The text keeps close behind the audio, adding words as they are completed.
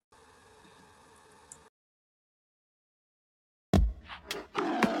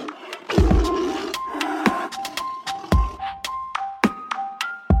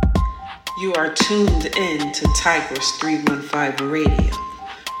You are tuned in to Tigress 315 Radio.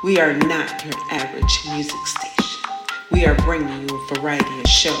 We are not your average music station. We are bringing you a variety of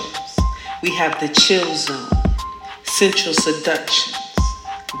shows. We have the Chill Zone, Central Seductions,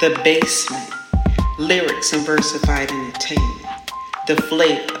 The Basement, Lyrics and Versified Entertainment, The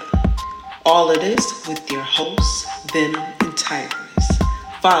Flavor. All of this with your hosts, Venom and Tigress.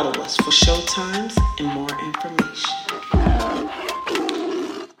 Follow us for showtimes and more information.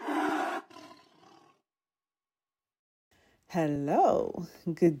 Hello,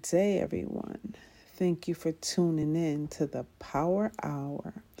 good day everyone. Thank you for tuning in to the Power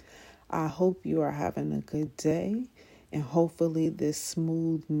Hour. I hope you are having a good day, and hopefully this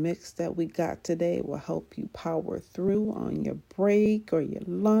smooth mix that we got today will help you power through on your break or your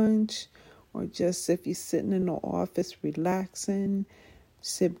lunch, or just if you're sitting in the office relaxing,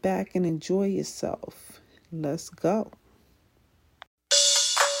 sit back and enjoy yourself. Let's go.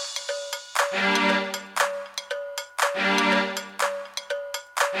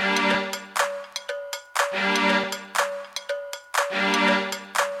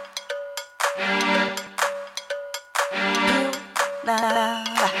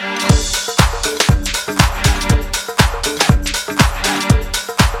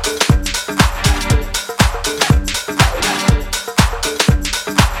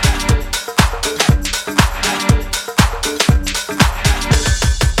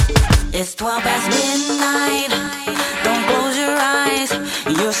 It's 12 past midnight. Don't close your eyes.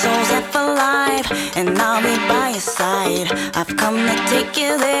 Your soul's set for life, and I'll be by your side. I've come to take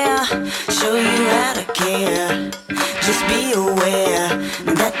you there, show you how to care. Just be aware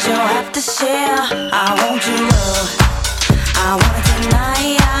that you'll have to share. I want your love, I want it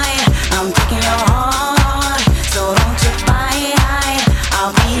tonight. I'm taking your heart, so don't you fight.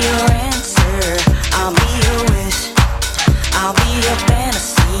 I'll be your answer, I'll be your wish, I'll be your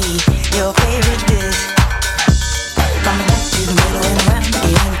fantasy, your favorite dish. From the back to the middle and around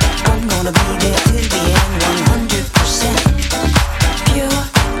again, I'm gonna be there till the end, 100% pure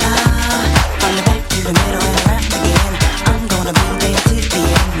love. From the back to the middle and around again, I'm gonna be there till the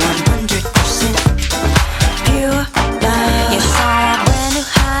end, 100% pure love. You saw a brand new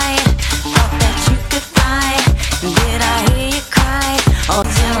high, thought that you could fly. Did I hear you cry? Oh,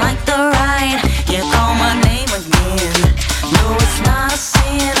 did you like the ride? You call my name again. No, it's not a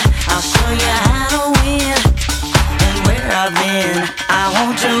sin. I'll show you how to win. And where I've been, I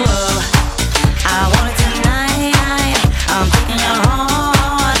want your love, I want it tonight. I'm taking your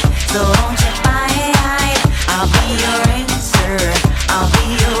heart, so don't you fight. I'll be your answer, I'll be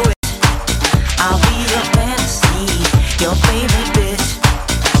your wish, I'll be your fantasy, your favorite bitch.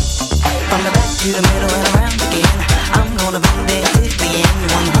 From the back to the middle and around again, I'm gonna be there till the end,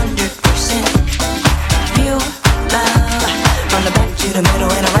 100% pure love. From the back to the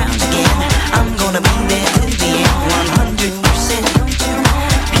middle and around again, I'm gonna be there till the end, 100%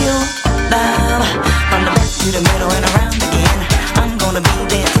 pure love. From the back to the middle and around again, I'm gonna be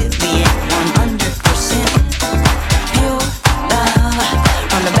there till the end, 100% pure love.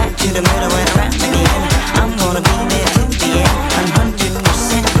 From the back to the middle and around again, I'm gonna be there till the end,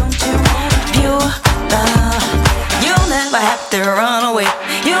 100% pure love. You'll never have to run away,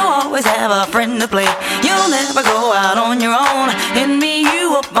 you'll always have a friend to play. You'll never go out on your own, in me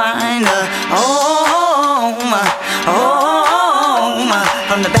you will find a home, home.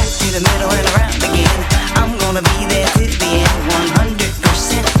 From the back to the middle and around again, I'm gonna be there till the end,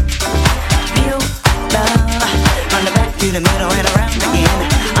 100% pure love. From the back to the middle and around again,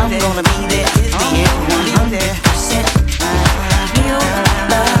 I'm gonna be there till the end, 100% pure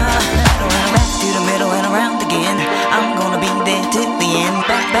love. Back to the middle and around again, I'm gonna be there till the end.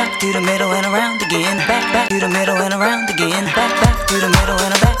 Back to the middle and around again. Back to the middle and around again. Back to the middle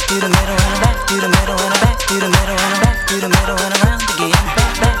and back to the middle and back to the middle and back to the middle and back to the middle and around again.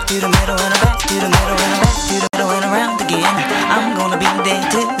 Back to the middle and back to the middle and back to the middle and around again. I'm gonna be there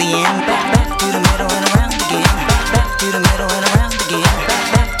till the end. Back to the middle and around again. Back to the middle and around again.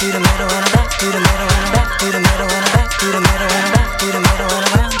 Back to the middle and back to the middle and back to the middle and back to the middle and back to the middle and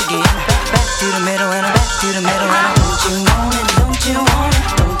around again. Back to the middle and back to the middle and don't you want it? Don't you want it?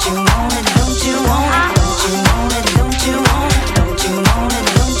 Don't you want it? Don't you want it? Don't you want it? Don't you want it? Don't you want it?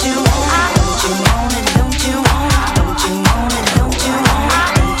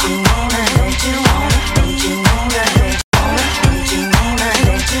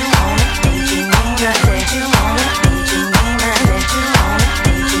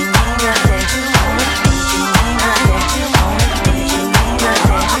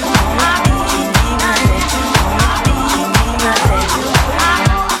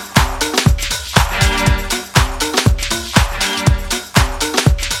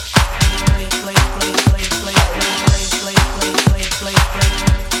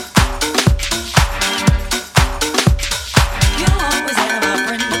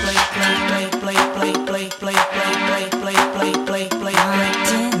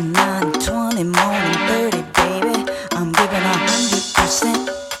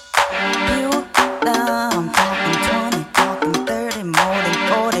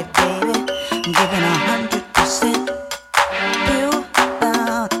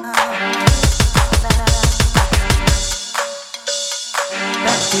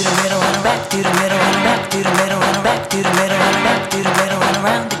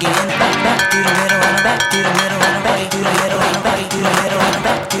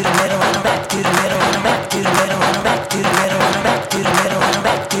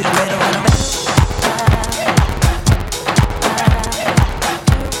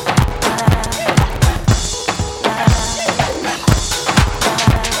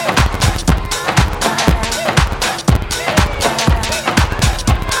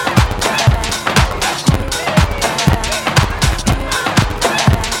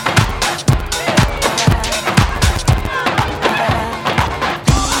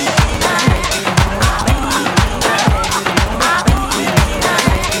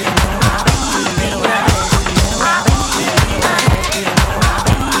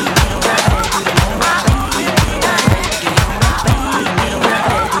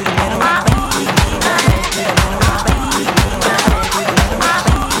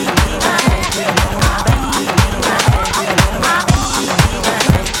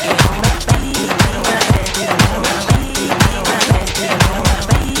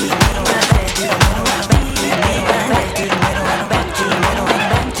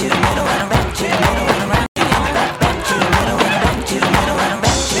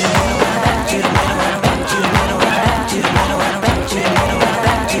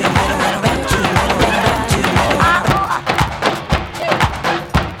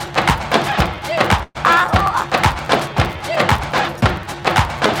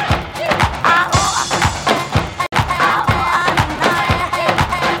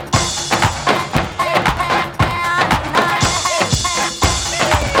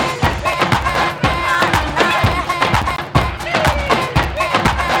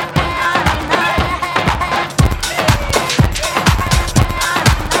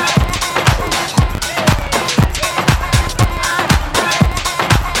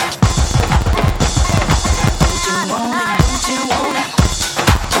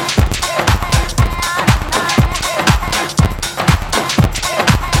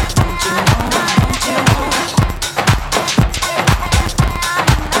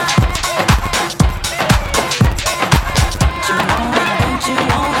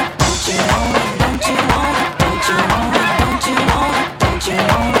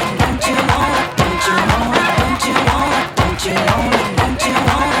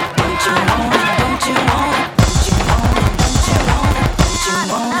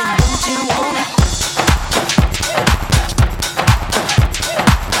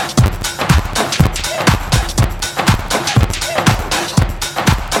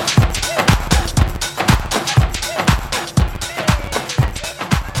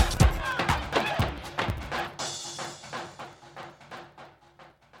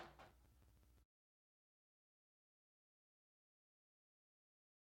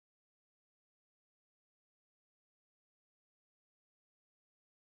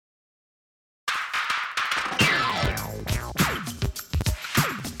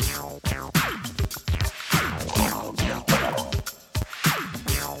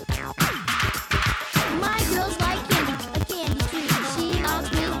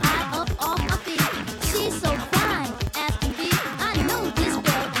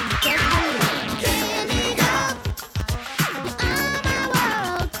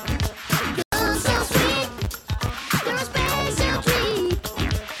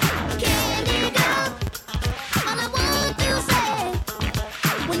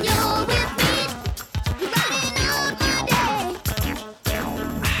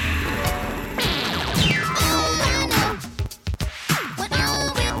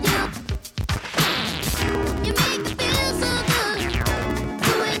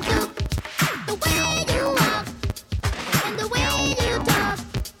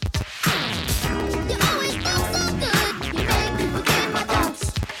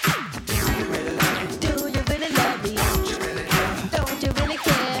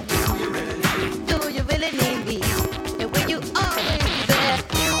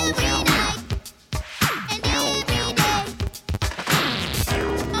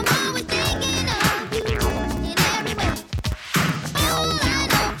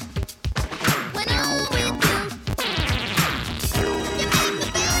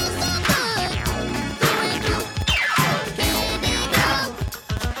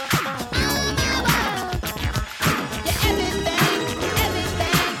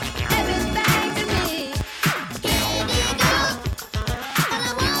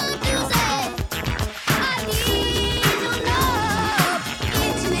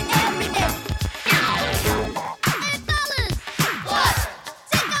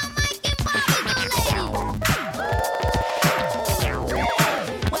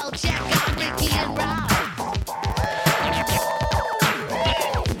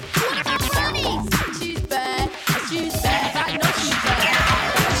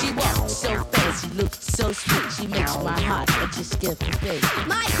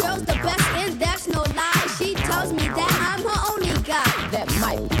 girl's the best, and that's no lie. She tells me that I'm her only guy. That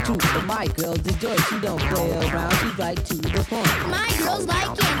might be true, but my girl's the joy. She don't play around, she's right to the point. My girl's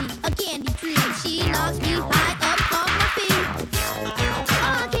like candy, a candy dream. She knocks me high up off my feet. Oh,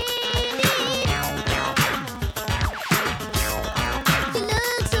 candy. She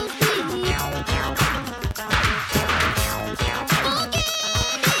looks so sweet. Oh, candy.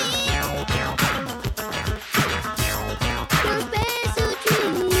 Your face so true.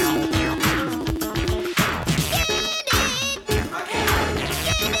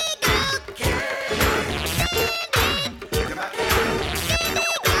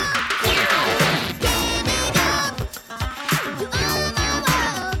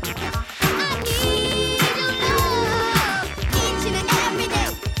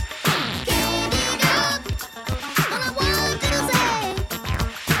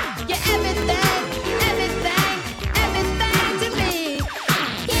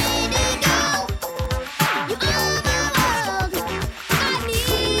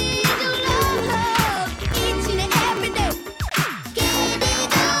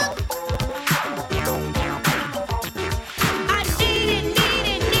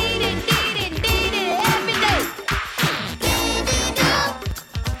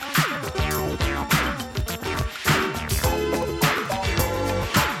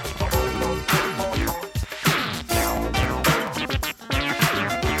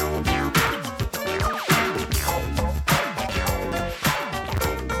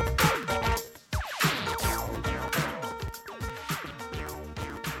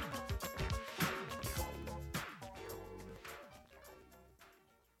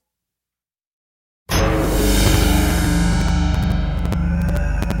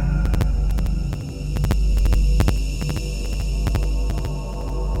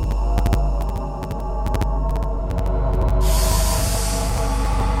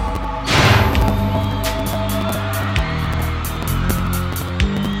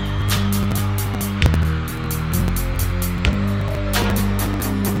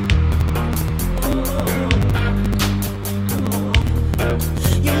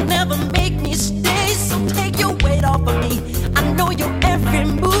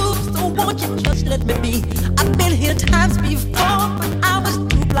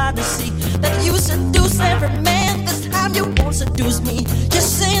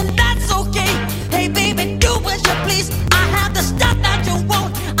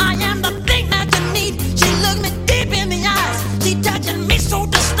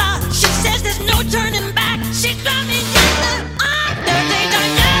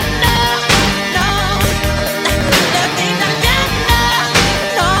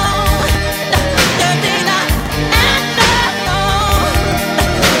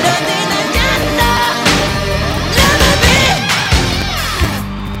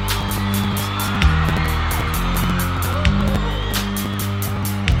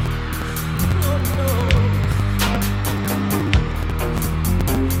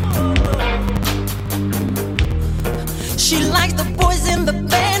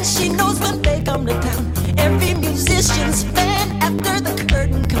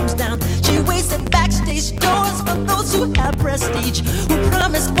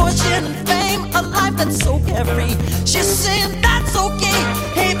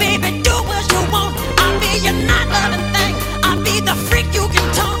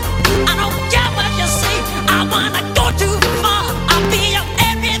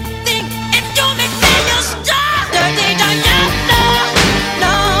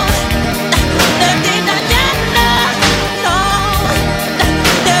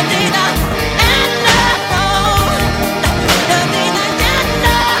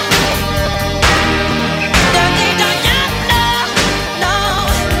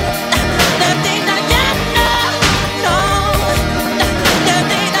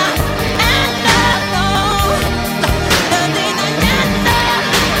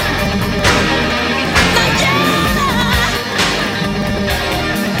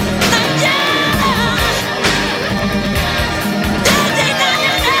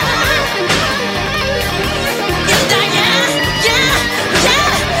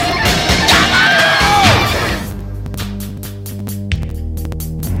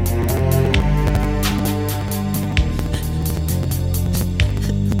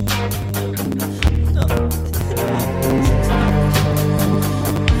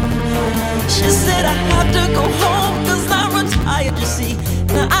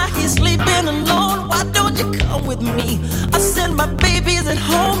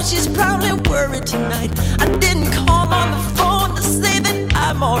 She's probably worried tonight. I didn't call on the phone to say that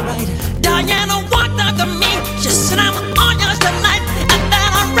I'm alright. Diana walked up to me. She said I'm on yours tonight, and then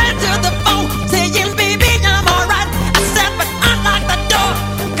I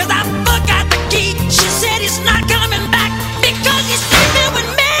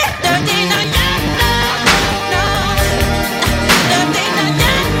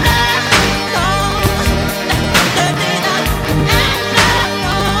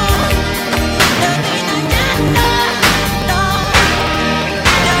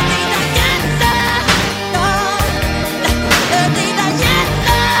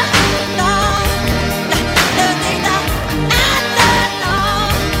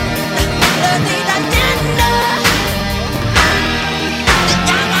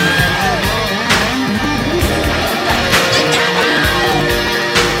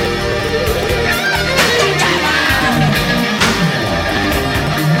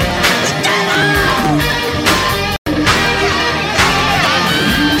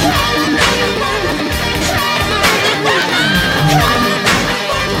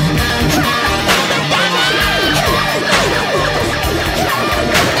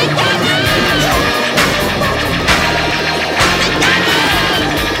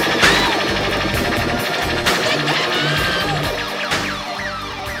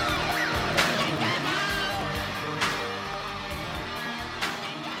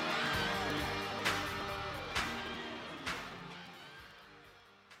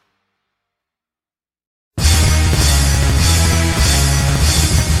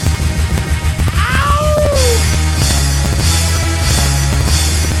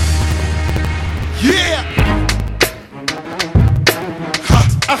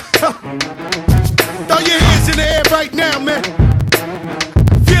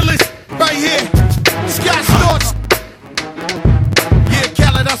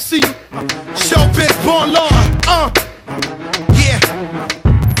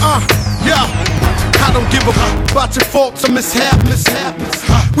hapless.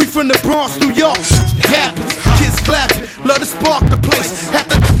 We from the Bronx, New York. Hapless, kids clapping, love to spark the place. Half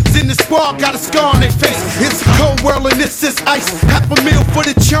the in the spark got a scar on their face. It's a cold world and this is ice. $500,000 for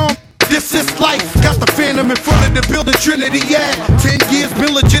the charm. This is life. Got the Phantom in front of the building, Trinity, yeah. 10 years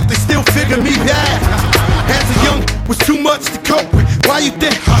been legit, they still figure me bad. As a young, was too much to cope with. Why you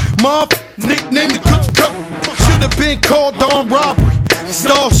think? Mom, nickname the cook. Should've been called on robbery,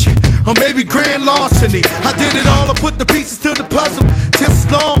 extortion, or maybe grand larceny. I did it all, I put the pieces to the puzzle. Just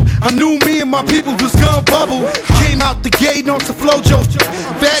as long, I knew me and my people was gonna bubble. Came out the gate on some flojo.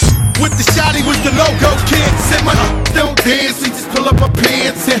 Back with the shotty was the logo kid. Said my don't dance, we just pull up our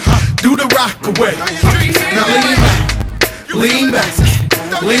pants and do the rock away. Now lean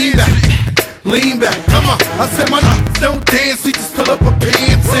back, come on. I said my don't dance, we just pull up our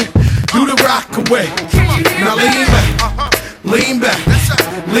pants and do the rock away. Now lean back,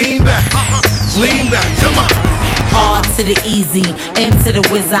 come on. R to the easy, M to the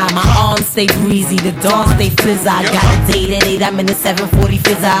wizard. My arms stay breezy, the dawn stay fizz. I got a date at 8, I'm in the 740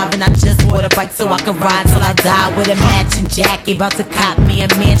 fizz. And I just bought a bike so I can ride till I die with a matching jacket. About to cop me a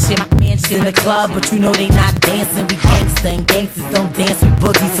mansion in the club, but you know they not dancing. We gangsta and gangsters don't dance with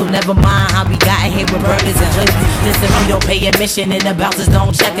boogies, so never mind how we got here with burgers and hoodies. Listen, we don't pay admission and the bouncers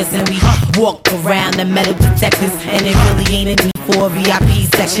don't check us, and we walk around the metal detectors, and it really ain't a need for a VIP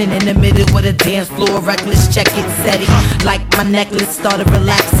section in the middle with a dance floor. Reckless, check it, steady, like my necklace started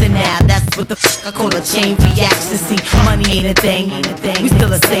relaxing now. That's what the fuck I call a chain reaction. See, money ain't a thing, we still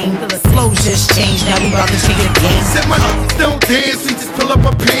the same. Flow just changed, now we about to change the game. Said my don't dance, we just pull up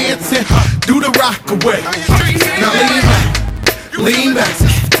our pants and do the rock away. Now lean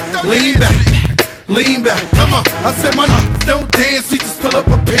back, come on. I said my don't dance, we just pull up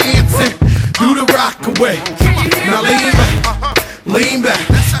our pants and do the rock away. Now lean back,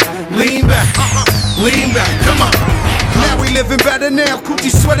 come on. Now we living better now,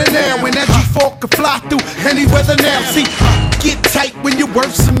 coochie sweater now, and that G4 can fly through any weather now. See, get tight when you're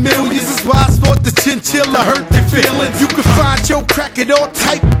worth some millions. That's why I thought the chinchilla hurt your feelings. You can find your crack it all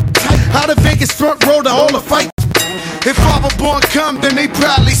tight. Out of Vegas front row to all the fight. If Father Born come, then they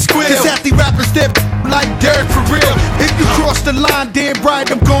probably squeal. Cause half the rappers that like dirt for real. If you cross the line, damn right,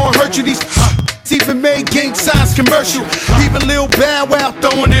 I'm gonna hurt you. These even made gang signs commercial. Even Lil Bow Wow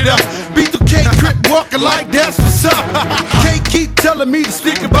throwing it up. B2K Crip walking like that's what's up. Can't keep telling me to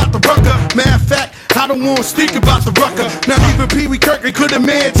speak about the rucker. Matter of fact, I don't wanna speak about the rucker. Not even Pee Wee Kirkland could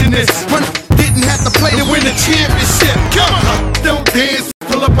imagine this. When I didn't have to play to win the championship. Come on, don't dance,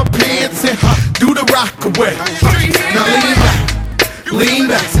 pull up my pants and do the rock away. Now lean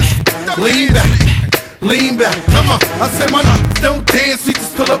back, come on. I said my don't dance, we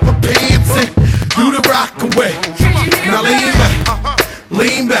just pull up our pants and do the rock away. Now lean back,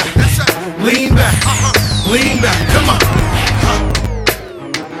 come on.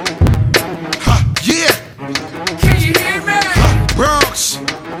 Yeah. Can you hear me? Bronx,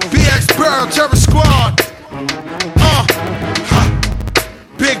 BX Burl, Terror Squad.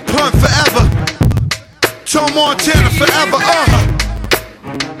 Big Pun forever. Tom Montana forever.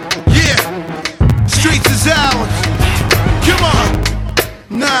 Yeah. Streets is ours. Come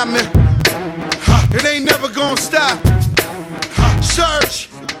on. Nah, man. It ain't never gonna stop. Search.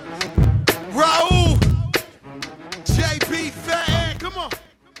 Raul. JP Fat. Come on.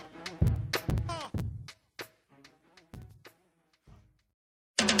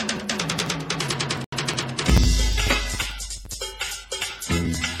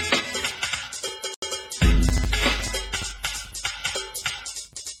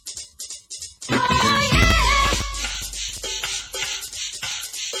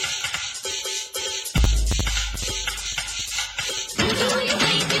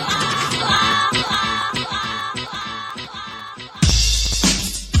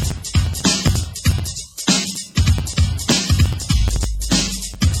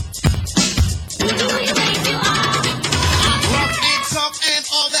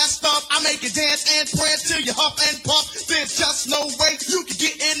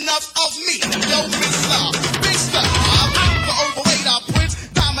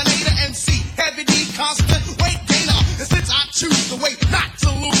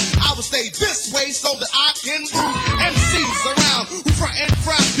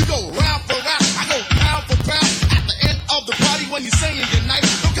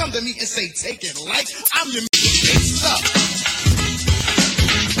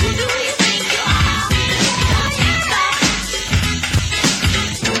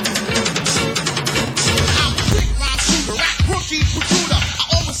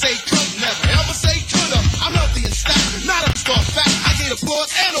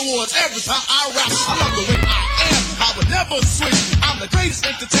 never switch. I'm the greatest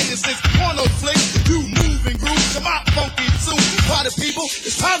entertainer since porno flicks. You move and groove to my funky tune. Party people,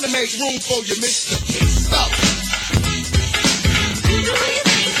 it's time to make room for you, Mr. Big Stuff.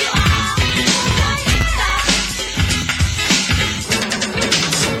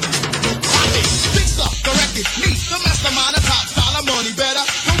 Me, the mastermind of top dollar money, better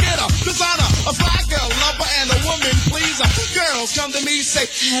go get a designer, a fly girl lover, and a woman pleaser. Girls come to me, say,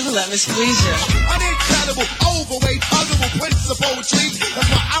 Never let me squeeze you. an incredible, overweight, huggable prince of poetry. That's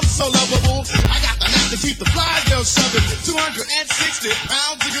why I'm so lovable. I got the knack to keep the fly girl shoving. 260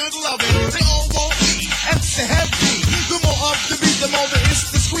 pounds of good loving. They all want me, MC heavy. The more up the beat, the more the it's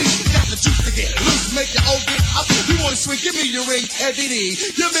the squeeze. Got the juice to get loose, make your old get up. You want to sweet, give me your ring, Eddie D.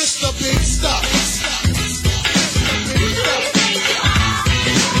 You Mr. Big Stuff.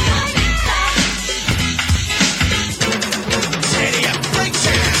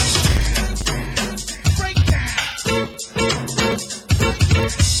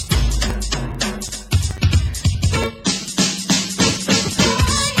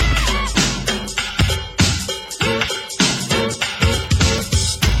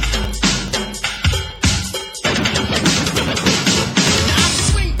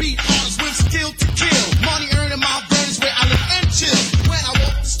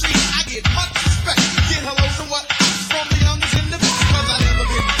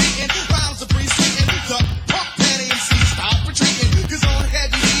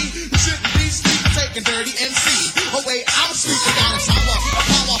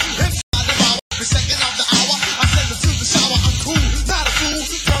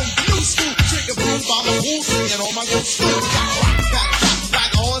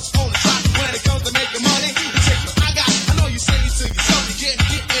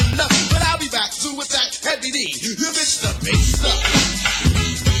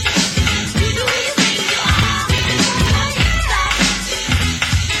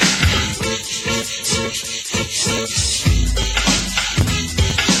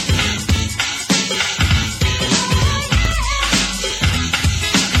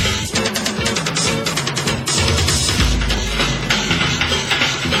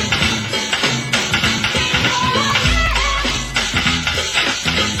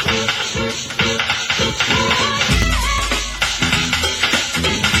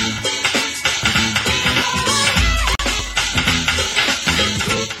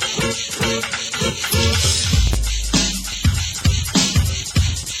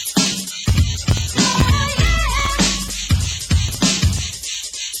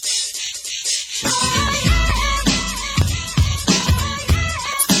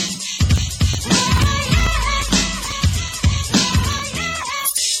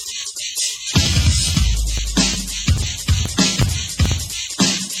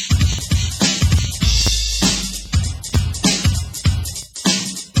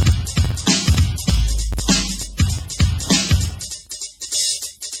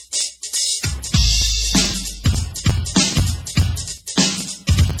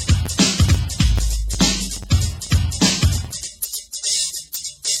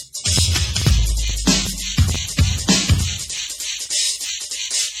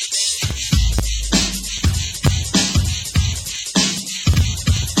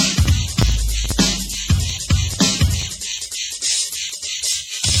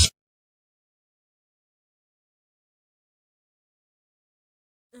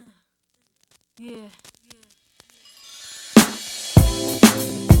 Yeah.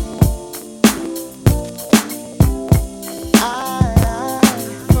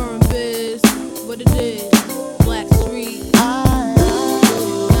 Firm biz, what it is, Black Street.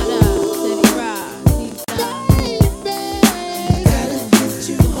 Steady ride, deep dive.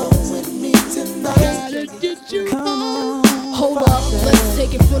 Hold up, let's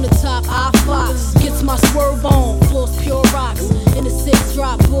take it from the top. I Fox gets my swerve on, floors pure rocks. In the 6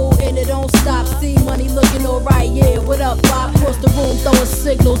 drop, boo, and it don't stop. See money looking alright, yeah. What up, Bob? Across the room, throwing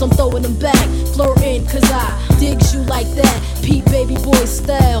signals, I'm throwing them back. Flirting, cause I digs you like that. Pete baby boy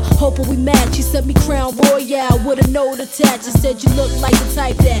style, hoping we match. You sent me Crown Royale with a note attached. You said you look like the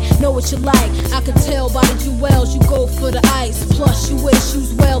type that know what you like. I could tell by the jewels, you go for the ice. Plus, you wear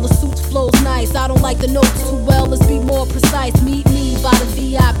shoes well, the suit flows nice. I don't like the notes too well, let's be more precise. Meet me by the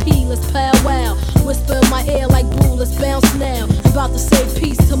VIP, let's powwow. Whisper in my ear like boo, let's bounce now. I'm about to say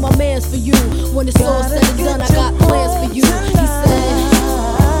peace to my mans for you. When it's all said and done, I got plans for you. He said,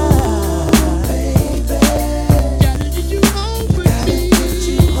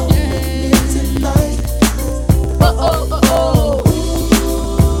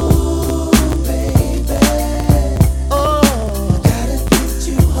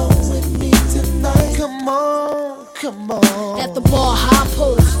 Come on.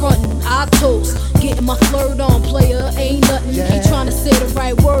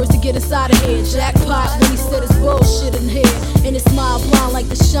 it's out of here. Jackpot when he said his bullshit in here. And his smile blind like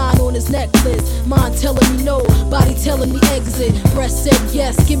the shine on his necklace. Mind telling me no, body telling me exit. Breast said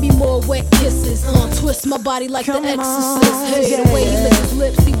yes, give me more wet kisses. Twist my body like the exorcist. Hey, the way he licked his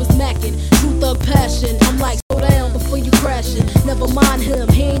lips, he was macking. True thug passion. I'm like, slow down before you crashing. Never mind him,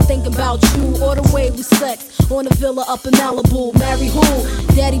 he ain't thinking about you or the way we sex. On a villa up in Malibu. Marry who?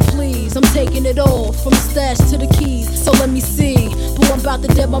 Daddy please, I'm taking it all. From the stash to the keys, so let me see. Boo, I'm about to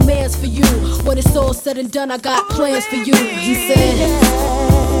dead my mans for you. When it's all said and done, I got plans for you. He said,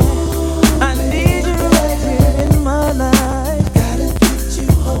 I need you right here in my life. Gotta get you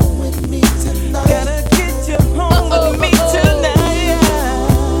home with me tonight. Gotta get you home with me tonight.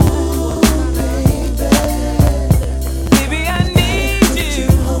 Baby, I need you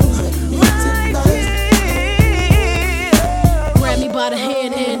right here. grabbed me by the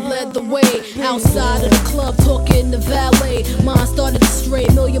hand and led the way. Outside of the club, talking to valet. Mine started to stray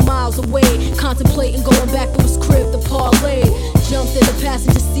a million miles away. Contemplating going back to his crib to parlay. Jumped in the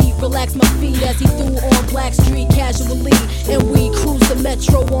passenger seat, relaxed my feet as he threw on Black Street casually. And we cruised the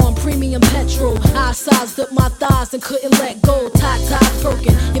metro on premium petrol. I sized up my thighs and couldn't let go. Tie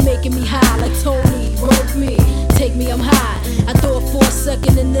perking, you're making me high like Tony. Rope me, take me, I'm high. I thought for a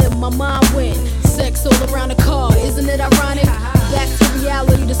second and then my mind went. Sex all around the car, isn't it ironic? Back to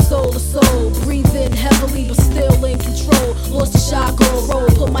reality, the soul to soul. Breathe in heavily but still in control. Lost the shy girl roll,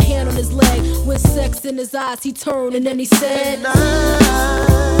 put my hand on his leg. With sex in his eyes, he turned and then he said,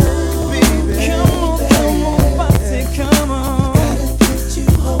 Baby, come on, party, come on. Gotta get you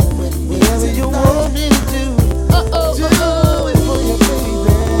home with me. Whatever you want me to do, do it for you,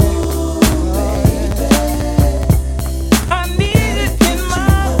 baby. I need it in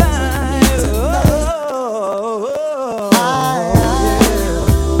my life.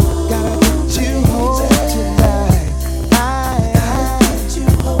 Gotta get you home tonight. Gotta get you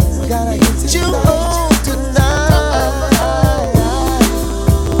home tonight. Gotta get you home tonight.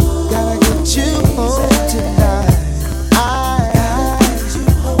 Gotta get you home tonight.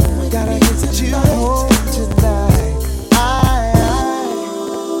 Gotta get you home tonight.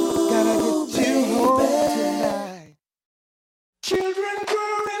 Children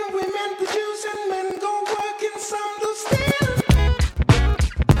growing, women producing, men go working, some do steal.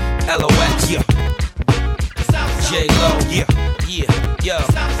 LOX, yeah. J-Lo, yeah.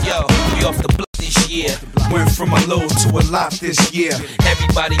 Yo, we off the block this year. Went from a low to a lot this year.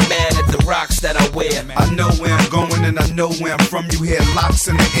 Everybody mad at the rocks that I wear. I know where I'm going and I know where I'm from. You hear locks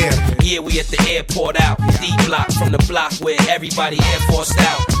in the air. Yeah, we at the airport out. D-block from the block where everybody Air Forced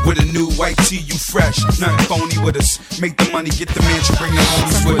out. With a new white tee, you fresh. Nothing phony with us. Make the money, get the mansion, bring the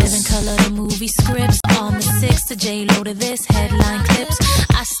homies From with living us. color to movie scripts, on the 6 to J-Lo to this headline clips.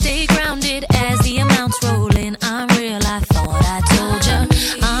 I stay grounded as the amounts roll in. I'm real, I thought I told ya.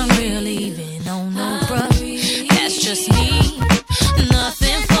 I'm real, even on no bruh. That's just me,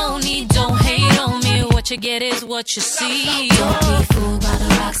 nothing phony. Don't hate on me. What you get is what you see. Don't be fooled by the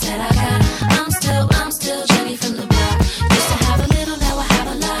rocks that I got. I'm still Jenny from the block. Used to have a little, now I have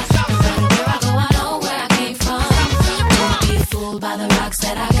a lot. No matter where I go, I know where I came from. Don't be fooled by the rocks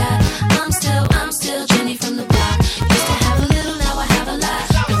that I got. I'm still Jenny from the block. Used to have a little, now I have a lot.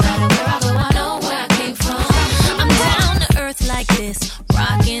 No matter where I go, I know where I came from. I'm down to earth like this,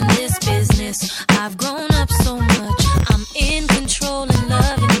 rocking this business. I've grown up so much, I'm in control and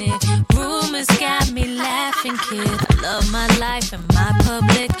loving it. Rumors got me laughing, kid. I love my life and my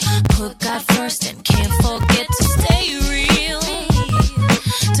public. Put God first and can't forget to stay real.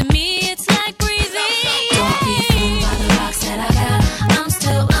 To me, it's like breathing. Don't be fooled by the rocks that I got. I'm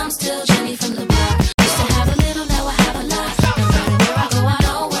still Jenny from the block. Used to have a little, now I have a lot. No matter where I go, I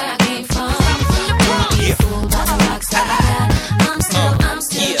know where I came from. Don't be fooled by the rocks that I got. I'm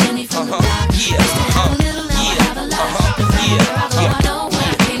still Jenny from the block. Used to have a little, now I have a lot. No matter where I go, I know where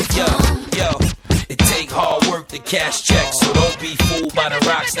I came from. Yo, it take hard work to cash checks, so don't be fooled by the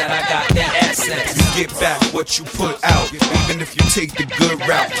rocks that I got. They're assets. You get back what you put out. Even if you take the good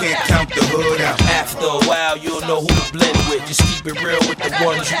route, can't count the hood out. After a while, you'll know who to blend with. Just keep it real with the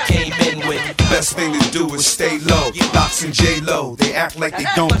ones you came in with. Best thing to do is stay low. Locks and J-Lo, they act like they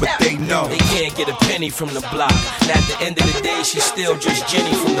don't, but they know. They can't get a penny from the block. And at the end of the day, she's still just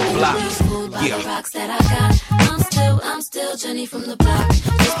Jenny from the block. Yeah. The rocks that I got. I'm still Jenny from the block. Used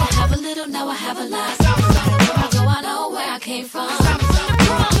to have a little, now I have a lot. No matter where I go, I know where I came from.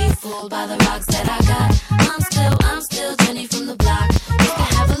 Don't be fooled by the rocks that I got. I'm still Jenny from the block. Used to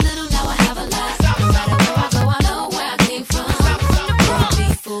have a little, now I have a lot. No matter where I go, I know where I came from. Don't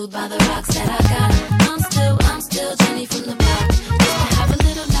be fooled by the rocks that I got. I'm still Jenny from the block. Used to have a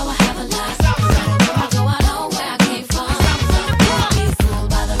little, now I have a lot. No matter where I go, I know where I came from. Don't be fooled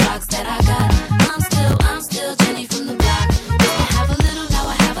by the rocks that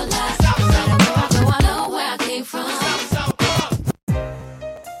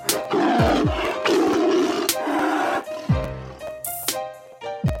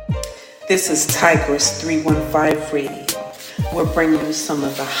This is Tigress 315 Radio. We're bringing you some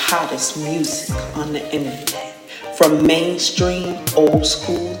of the hottest music on the internet, from mainstream, old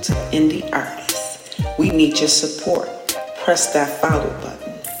school to indie artists. We need your support. Press that follow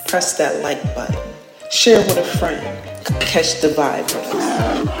button. Press that like button. Share with a friend. Catch the vibe with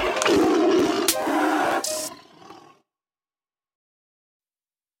us.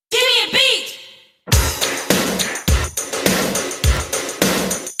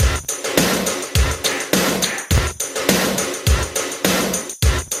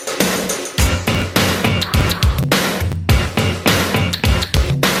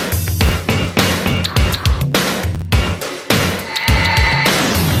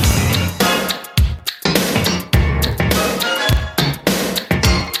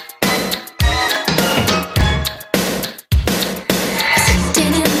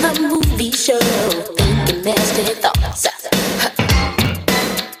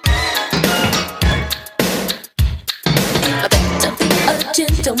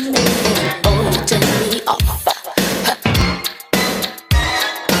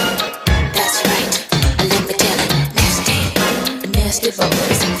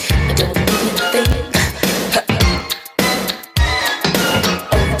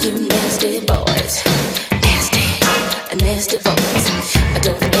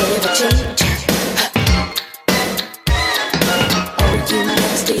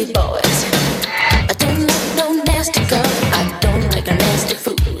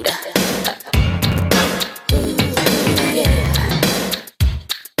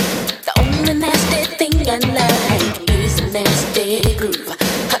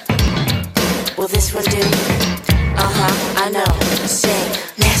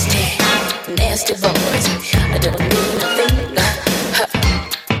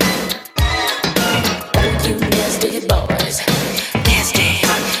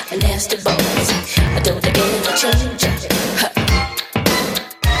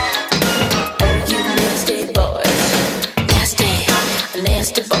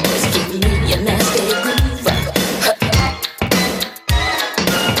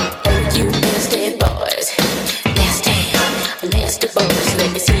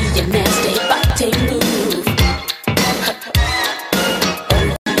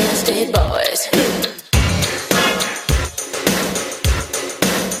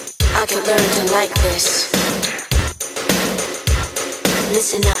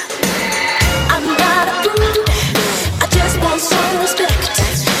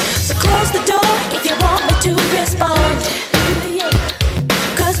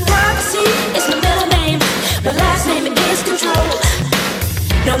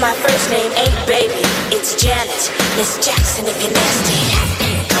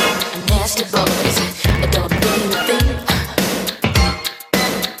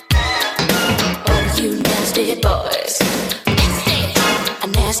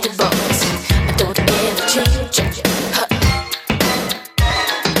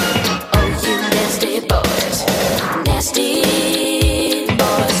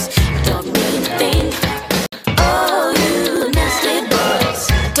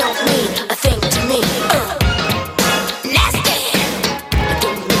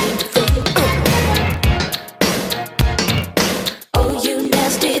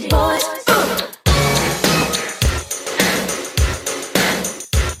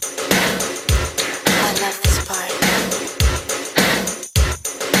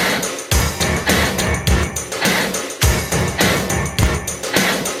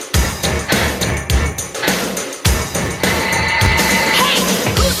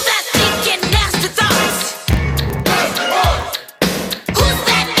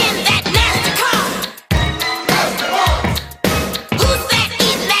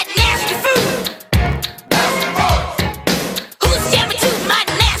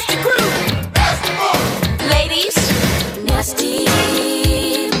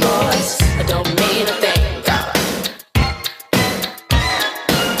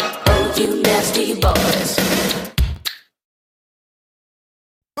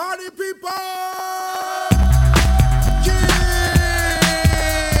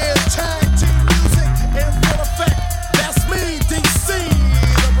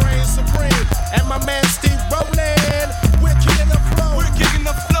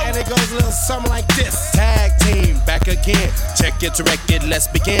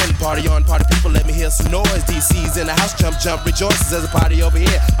 Jump rejoices, there's a party over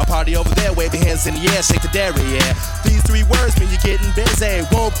here, a party over there, wave your hands in the air, shake the dairy, yeah. These three words mean you're getting busy.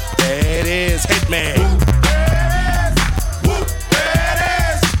 Whoop, there it is, hit me. Whoop, there it is. Whoop, there it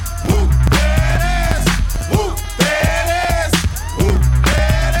is. Whoop, there it is. Whoop, there it is. Whoop,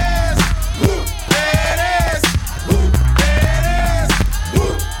 there it is.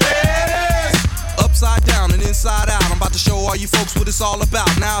 about.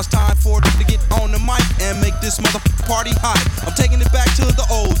 Now it's time for it to get on the mic and make this motherfucking party hot. I'm taking it back to the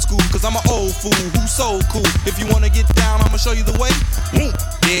old school, cause I'm an old fool who's so cool. If you wanna get down, I'ma show you the way. Woo.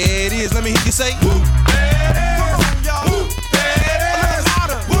 There it is, let me hear you say woo. Come on, y'all. Woo.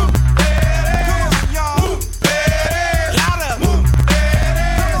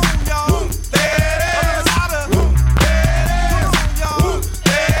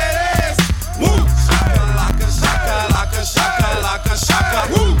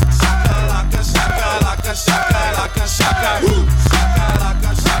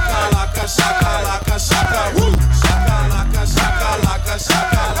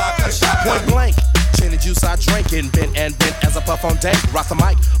 Point blank, chin and juice I drink and bent as I puff on dank. Rock the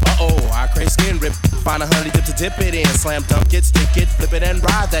mic, I crave skin rip. Find a honey dip to dip it in. Slam dunk it, stick it, flip it and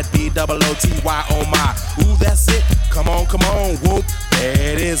ride that B-double-O-T-Y, oh my. Ooh, that's it, come on, whoop.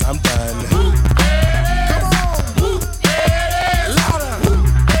 There it is, I'm done.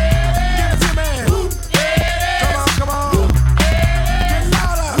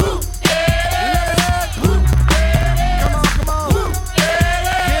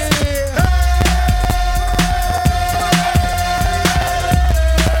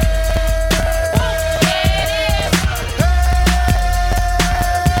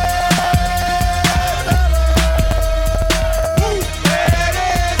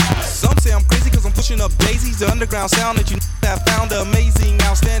 The underground sound that you have found amazing,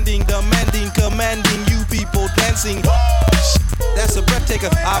 outstanding, demanding, commanding you people dancing. That's a breath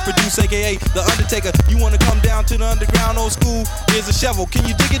taker. I produce, aka The Undertaker. You wanna come down to the underground old school? Here's a shovel. Can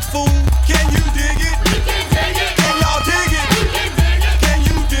you dig it, fool? Can you dig it? We can dig it. Can y'all dig it? We can dig it. Can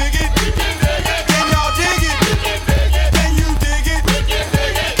you dig it? We can dig it. Can y'all dig it? We can dig it. Can you dig it? We can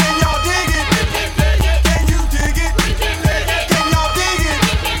dig it. Can y'all dig it? We can dig it. Can you dig it? We can dig it. Can y'all dig it?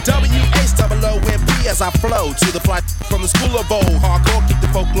 W-H-O-O-M-P as I flow to the fly from the school of old. Hardcore, kick the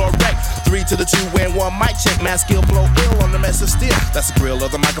folklore wreck. 3 to the 2 and 1 mic check. Mass skill blow ill on the mess of steel. That's the grill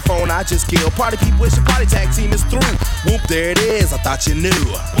of the microphone I just killed. Party people wish your party tag team is through. Whoop, there it is, I thought you knew.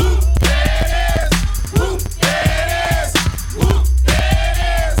 Whoop, there it is. Whoop, there it is. Whoop, there it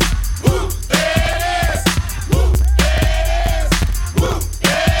is. Whoop, there it is. Whoop, there it is. Whoop,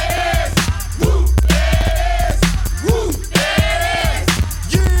 there it is. Whoop, there it is. Whoop, there it is.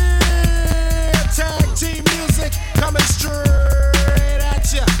 Yeah, tag team music coming straight at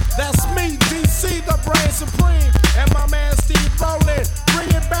ya. That's me, DC, the brain supreme, and my man Steve Rowland. Bring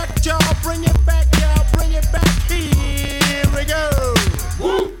it back, y'all. Bring it back, y'all. Bring it back. Here we go.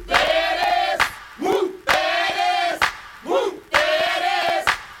 Whoop, there it is. Whoop, there it is. Whoop, there it is.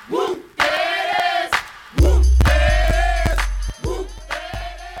 Whoop, there it is. Whoop, there it is. Whoop, there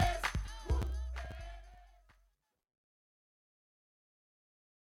it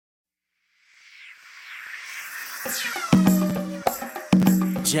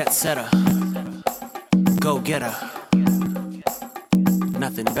is. Jet setter, go getter,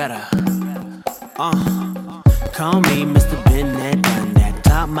 nothing better. Call me Mr. Bennett, done that.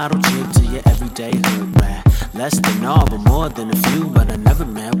 Top model chick to your everyday hood rat. Less than all, but more than a few, but I never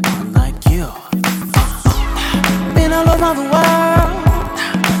met one like you. Been all around the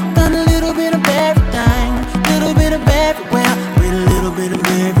world, done a little bit of everything, little bit of everywhere, with a little bit of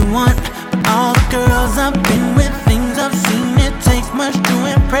everyone. But all the girls I've been with, things I've seen, it takes much to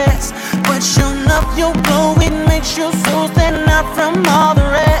impress. But sure enough, your glow, it makes you so stand out from all the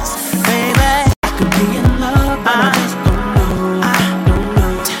rest. Baby, I could be in love, but I just don't know. I don't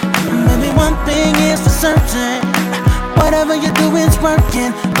know. Maybe one thing is for certain, whatever you do is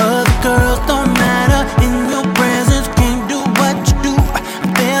working. Other girls don't matter, in your presence can't do what you do.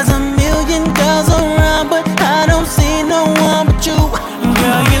 There's a million girls around, but I don't see no one but you.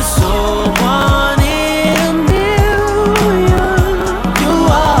 Girl, you're so one in a million. You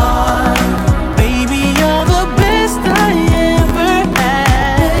are, baby, you're the best I ever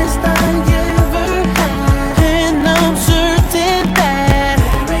had. Best I ever had. And I'm certain that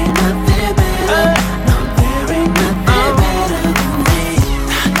there ain't nothing better. No, there ain't nothing better than me.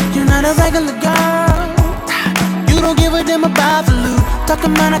 You're not a regular girl. You don't give a damn about the loot.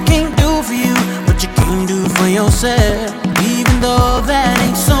 Talking about I can't do for you what you can't do for yourself. Even though that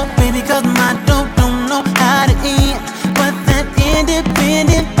ain't so, baby, cause my dope don't know how to end. But that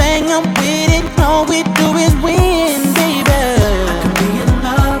independent thing, I'm with it. All we do is win, baby. I could be in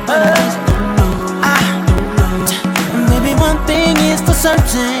love, but I just don't know. I don't know. Maybe one thing is for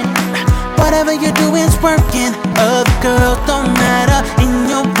certain, whatever you do is working. Other girls don't matter, in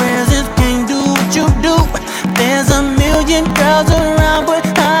your presence can't do what you do. There's a million girls around, but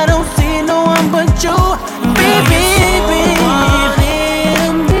I don't see no one but you. Baby,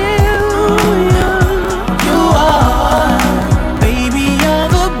 you are, baby,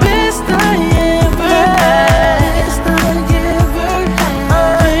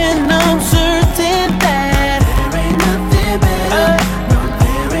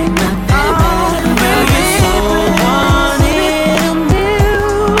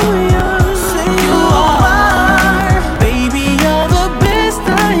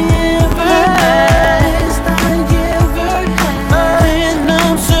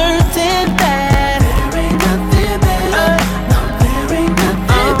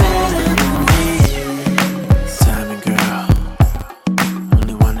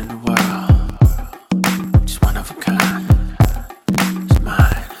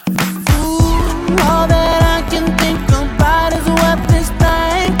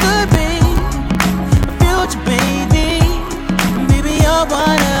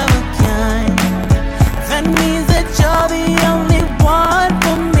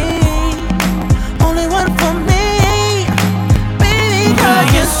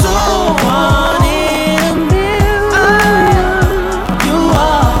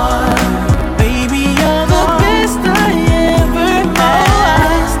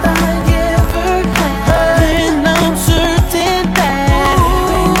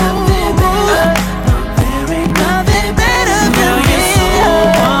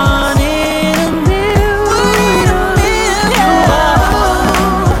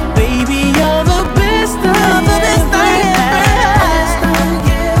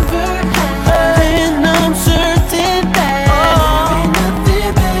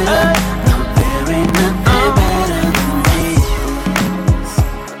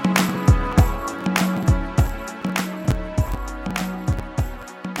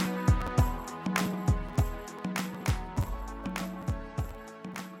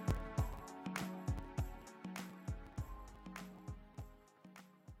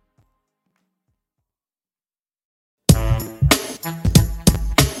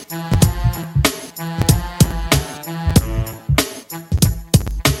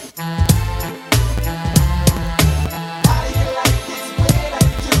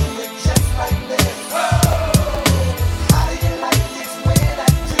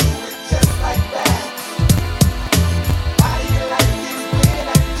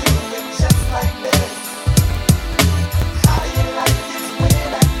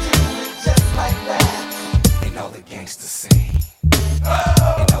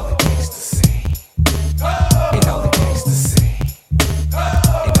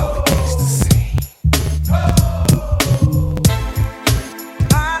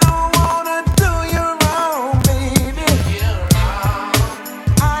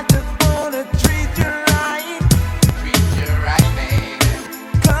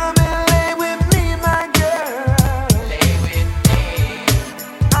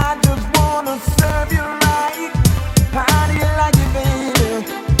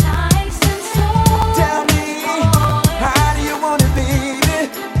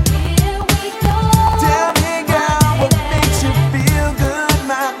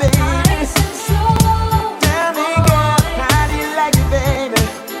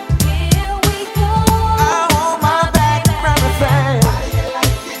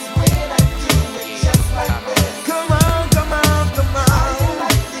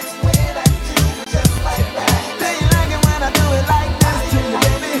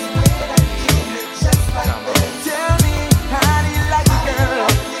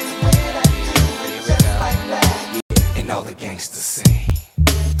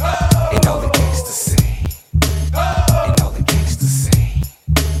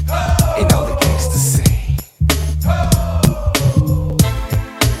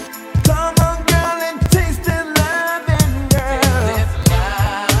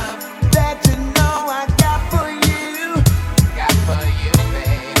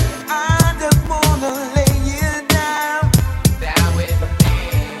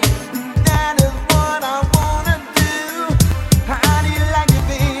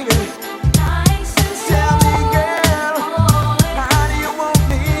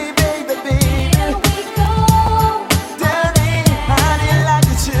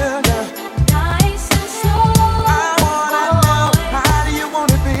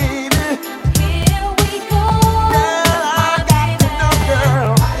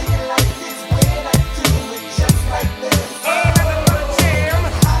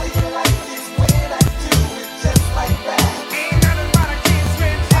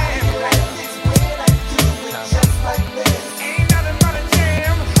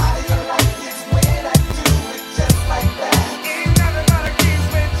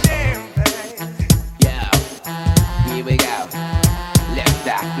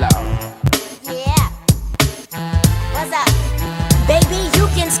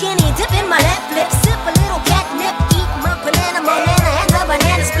 looking skinny, dipping my left lip, sip a little catnip, eat my banana and the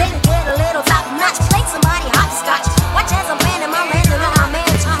banana split, get a little top notch, play somebody hopscotch. Watch as I'm planning my landing on my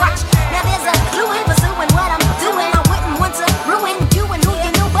man's crotch. Now there's a clue in pursuing what I'm doing. I wouldn't want to ruin you and who you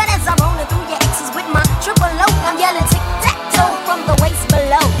knew, but as I'm rolling through your exes with my triple O, I'm yelling tic tac toe from the waist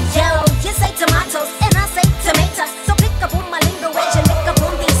below. Yo, you say tomatoes and I say tomatoes, so pick up on my lingo as you lick up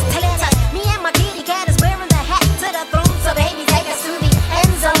on these taters. Me and my kitty cat is wearing the hat to the throne, so baby take us to the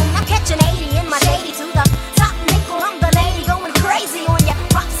end zone. I'm catching 80 in my shady to the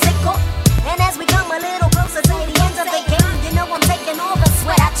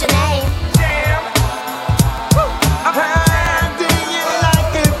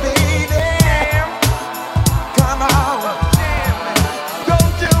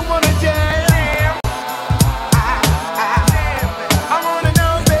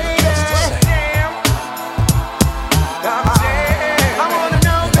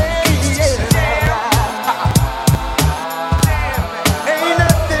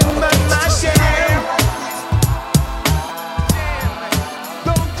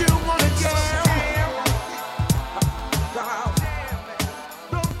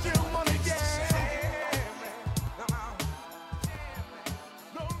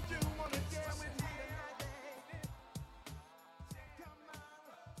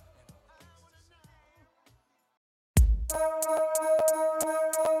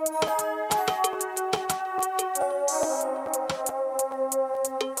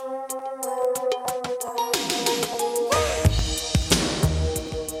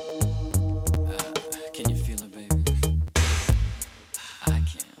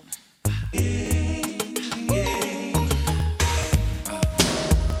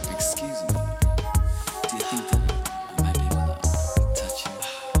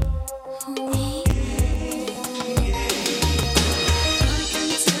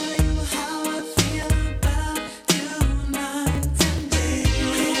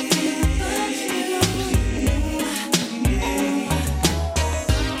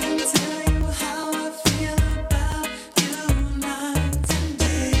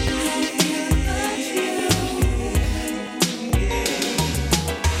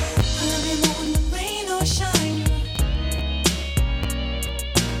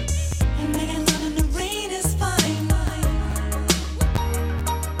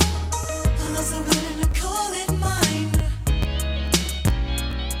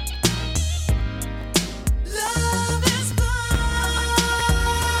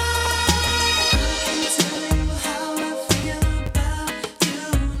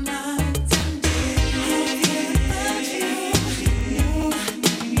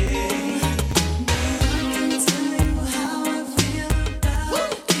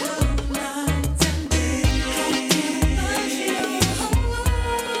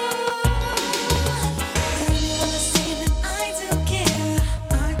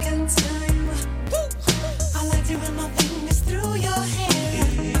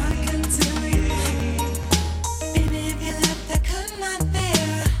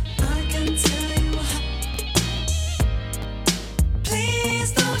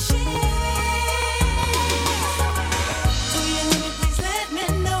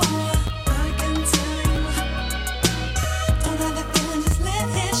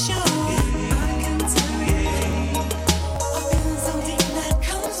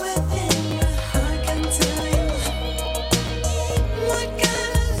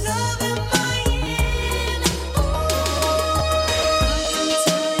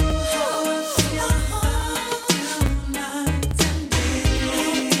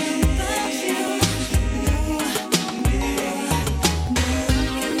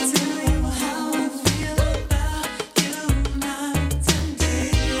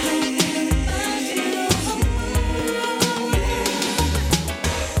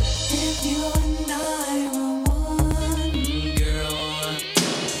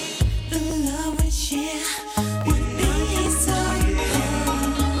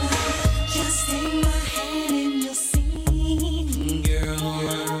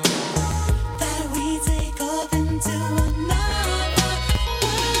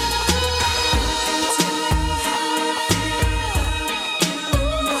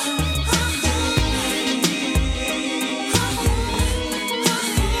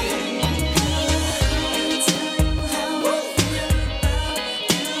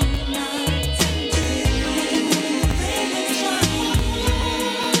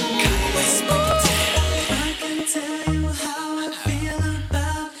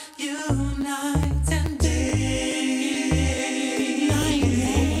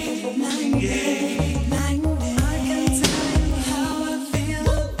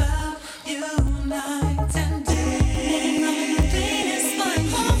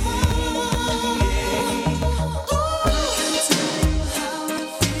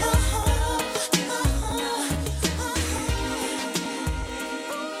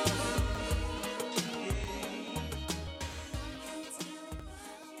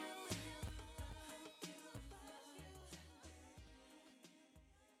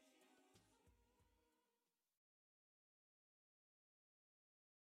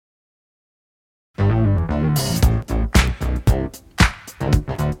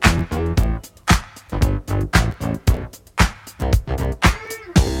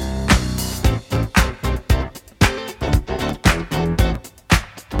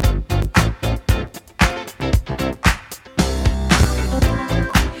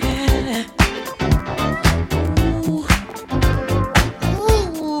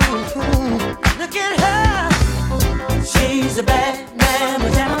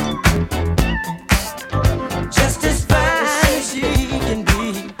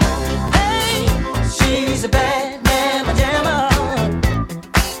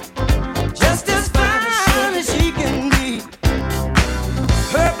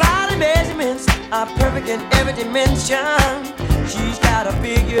are perfect in every dimension. She's got a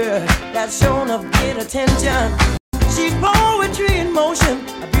figure that's shown of great attention. She's poetry in motion,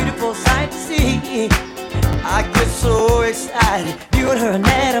 a beautiful sight to see. I get so excited viewing her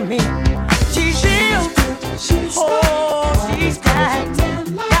anatomy. She's real, oh, she's tight,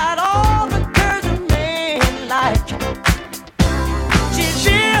 got all the curves a man like. She's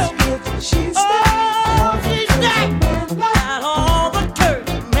real, oh, she's tight, got all the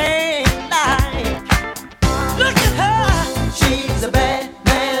curves a man like. Look at her, she's a bad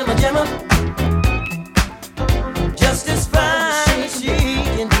mamma jamma, just as fine as she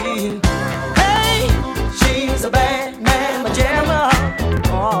can be. Hey, she's a bad mamma jamma,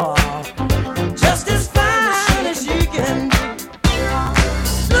 oh, just as fine as she can be.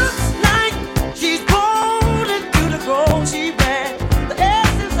 Looks like she's born into the gold she wears. The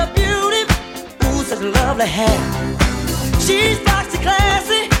essence of beauty, ooh, such lovely hair. She's boxy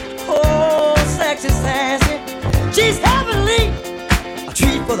classy, oh, sexy sassy. She's heavenly, a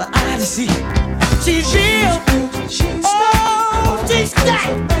treat for the eye to see. She's real, oh, she's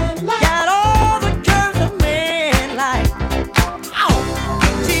stacked, got all the curves a man like. Oh,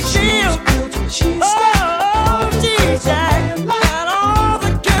 she's real, oh, she's stacked, got all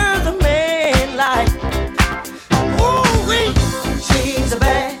the curves a man like. Ooh, wee, she's a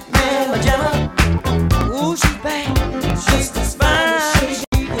bad mamma jamma. Ooh, she's bad, she's as fine as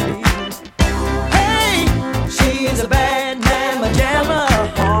she can be. Hey, she's a bad mamma jamma,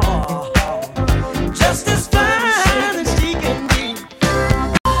 just as fine as she can be.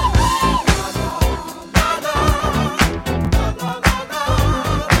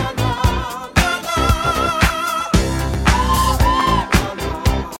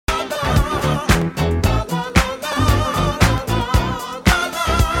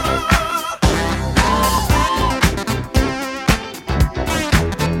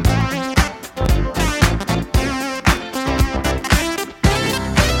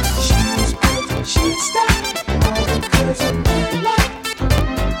 She's stacked, all the curves a man like.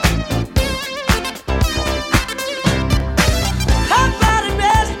 Her body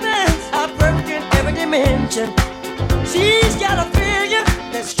measurements are perfect in every dimension. She's got a figure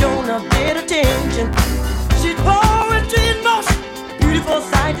that's shown a bit of attention. She's poetry in motion, beautiful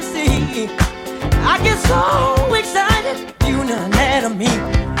sight to see. I get so excited viewing her anatomy.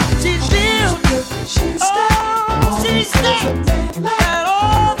 She's real, oh, she's stacked, got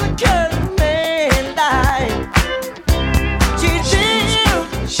all the curves a man like. She's real,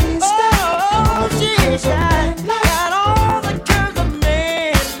 oh, she's tight, got all the curves a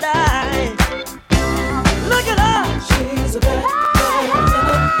man like. Look at her, she's a bad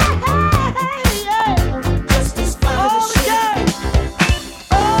man, just as fine as she can.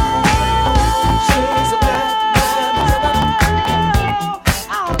 Oh, she's a bad man,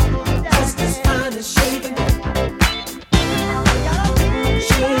 just as fine as she can.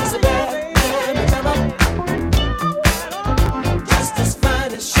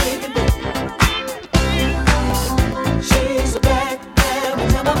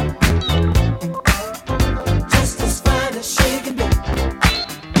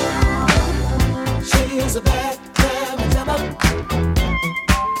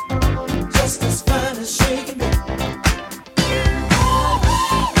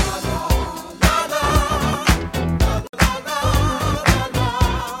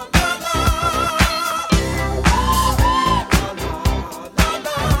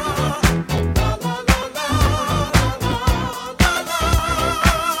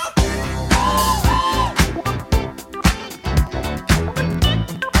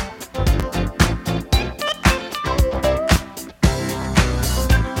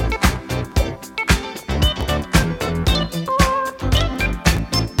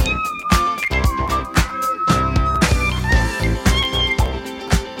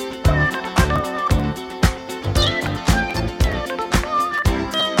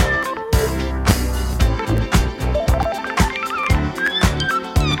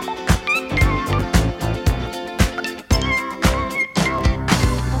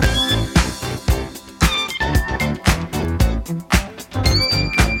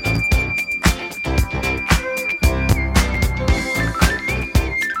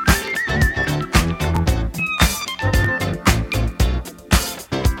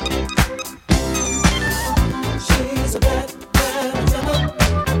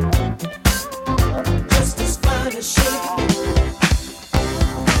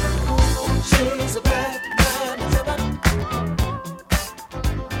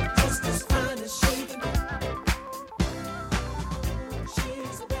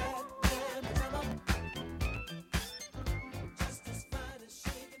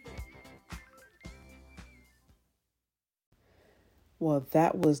 Well,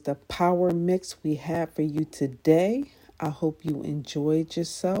 that was the power mix we had for you today. I hope you enjoyed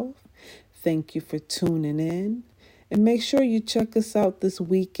yourself. Thank you for tuning in. And make sure you check us out this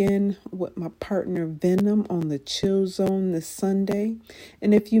weekend with my partner Venom on the Chill Zone this Sunday.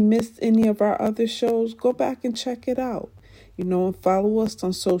 And if you missed any of our other shows, go back and check it out. And follow us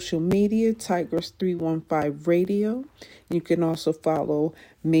on social media, Tigress315 Radio. You can also follow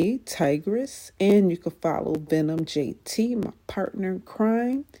me, Tigress, and you can follow Venom JT, my partner in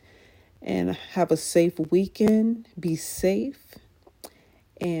crime. And have a safe weekend. Be safe.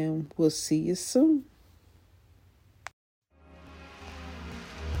 And we'll see you soon.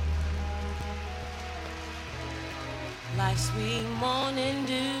 Like sweet morning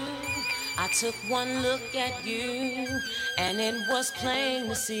dew, I took one look at you, and it was plain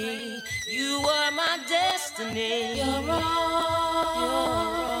to see you were my destiny. You're all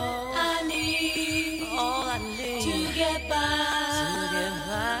I need, to get by.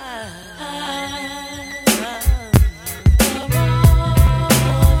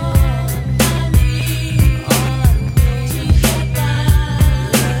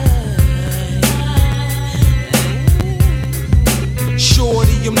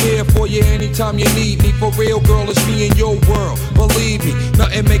 Shorty, I'm there for you anytime you need me. For real, girl, it's me in your world. Believe me,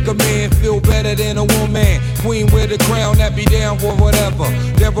 nothing make a man feel better than a woman. Queen with a crown, that be down for whatever.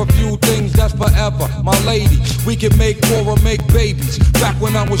 There are few things that's forever. My lady, we can make war or make babies. Back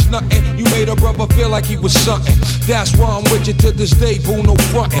when I was nothing, you made a brother feel like he was something. That's why I'm with you to this day, boo, no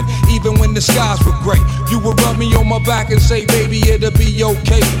frontin'. Even when the skies were gray, you would rub me on my back and say, baby, it'll be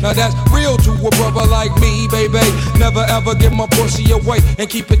okay. Now that's real to a brother like me, baby. Never ever give my pussy away and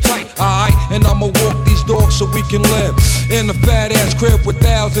keep it tight, alright? And I'ma walk these dogs so we can live in a fat ass crib with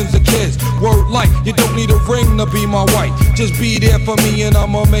thousands of kids. Word like, you don't need a ring to be my wife. Just be there for me and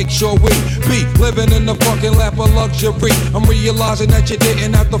I'ma make sure we be living in the fucking lap of luxury. I'm realizing that you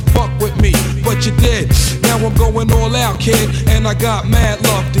didn't have to fuck with me, but you did. Now I'm going all out, kid, and I got mad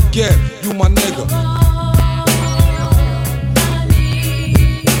love to give. You my nigga.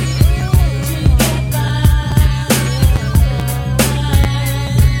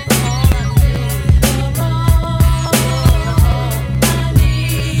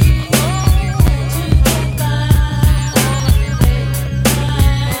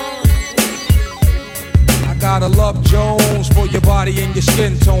 Gotta love Jones for your body and your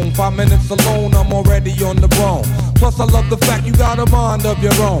skin tone. 5 minutes alone, I'm already on the bone. Plus I love the fact you got a mind of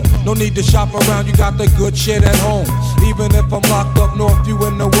your own. No need to shop around, you got the good shit at home. Even if I'm locked up north, you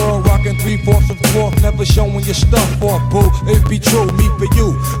in the world rocking 3/4 and 4th, never showing your stuff off, boo. It be true, me for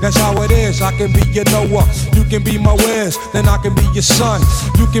you, that's how it is. I can be your Noah, you can be my Wes, then I can be your son.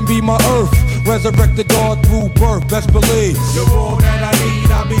 You can be my earth, resurrected God through birth, best believe. You're all that I need,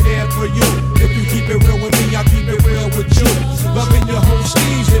 I'll be there for you. If you keep it real with me, I'll keep it real with you. Loving your whole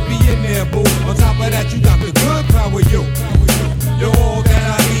steez, it be in there, boo. On top of that, you got the good power, you. You're all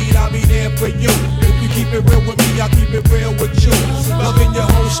that I need, I'll be there for you. If you keep it real with me, I'll keep it real with you. Loving your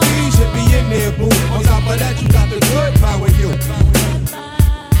whole steez, it be in there, boo. On top of that, you got the good power, you.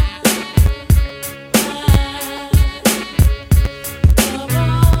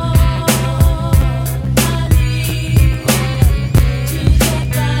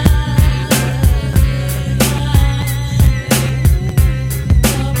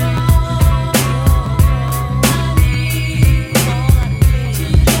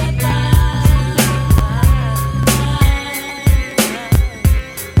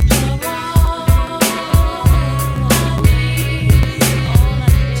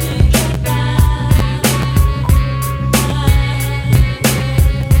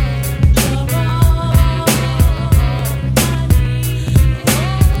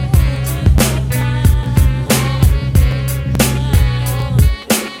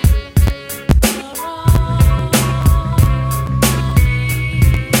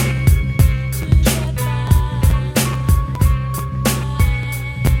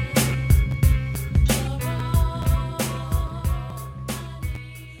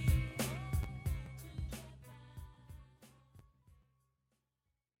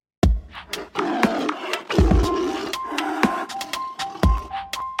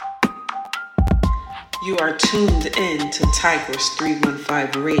 You are tuned in to Tigress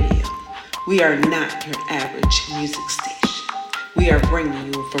 315 Radio. We are not your average music station. We are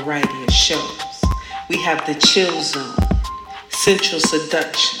bringing you a variety of shows. We have the Chill Zone, Central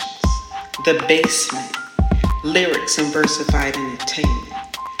Seductions, The Basement, Lyrics and Versified Entertainment,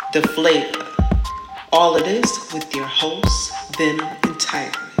 The Flavor. All of this with your hosts, Venom and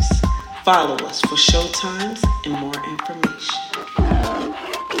Tigress. Follow us for showtimes and more information.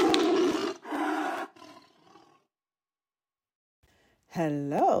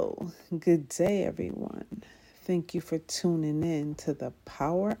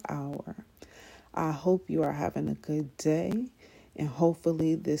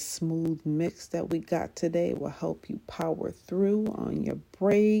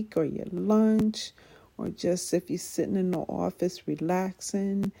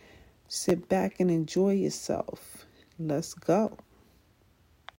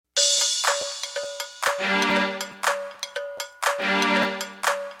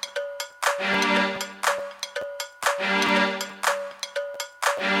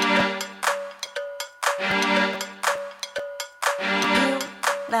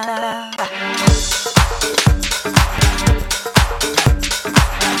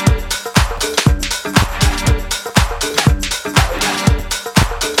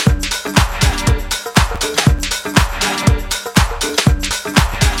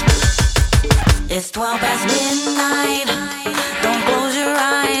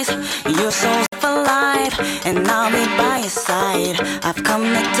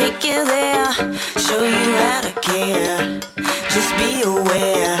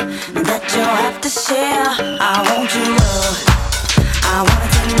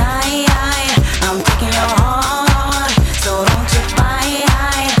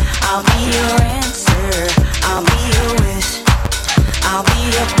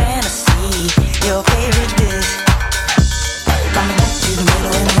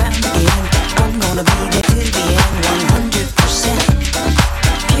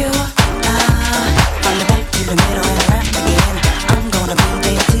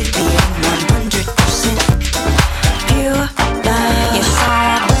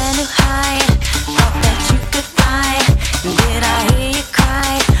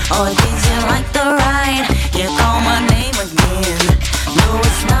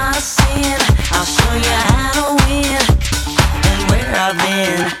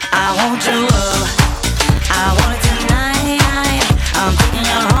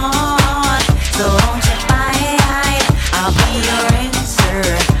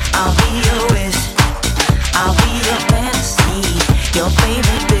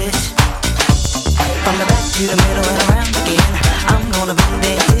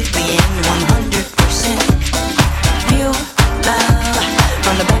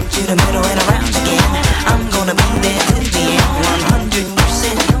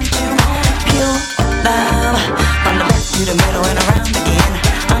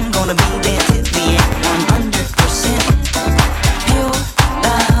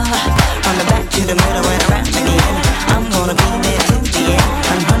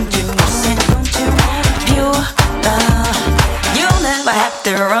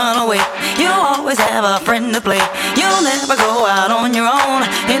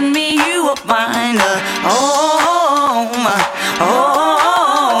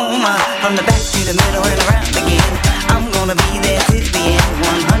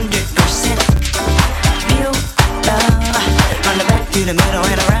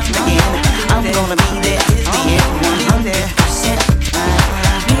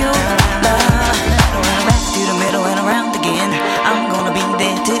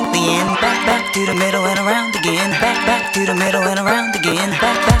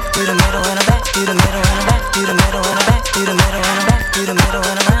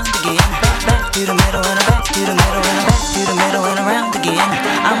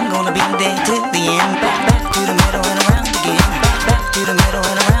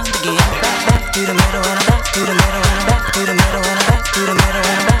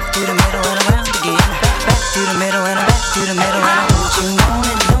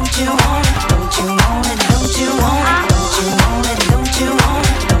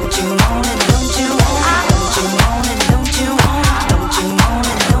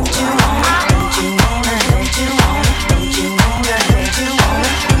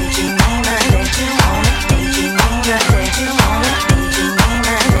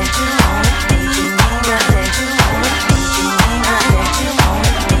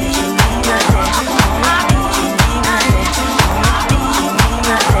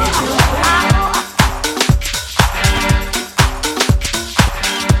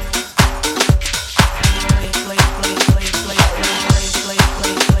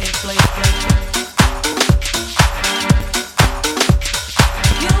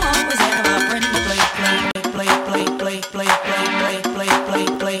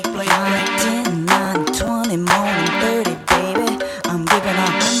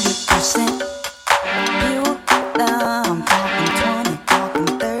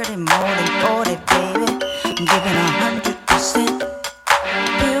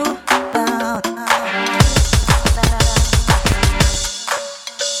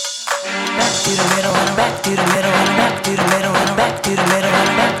 through the middle and back through the middle and back through the middle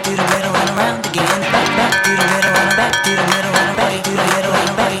and back through the middle and around again. Back through the middle and back through the middle and back through the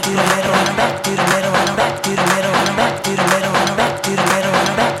middle and back through the middle and back through the middle and back through the middle and back through the middle and back through the middle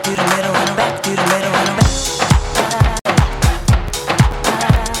and back through the middle and back through the middle and back.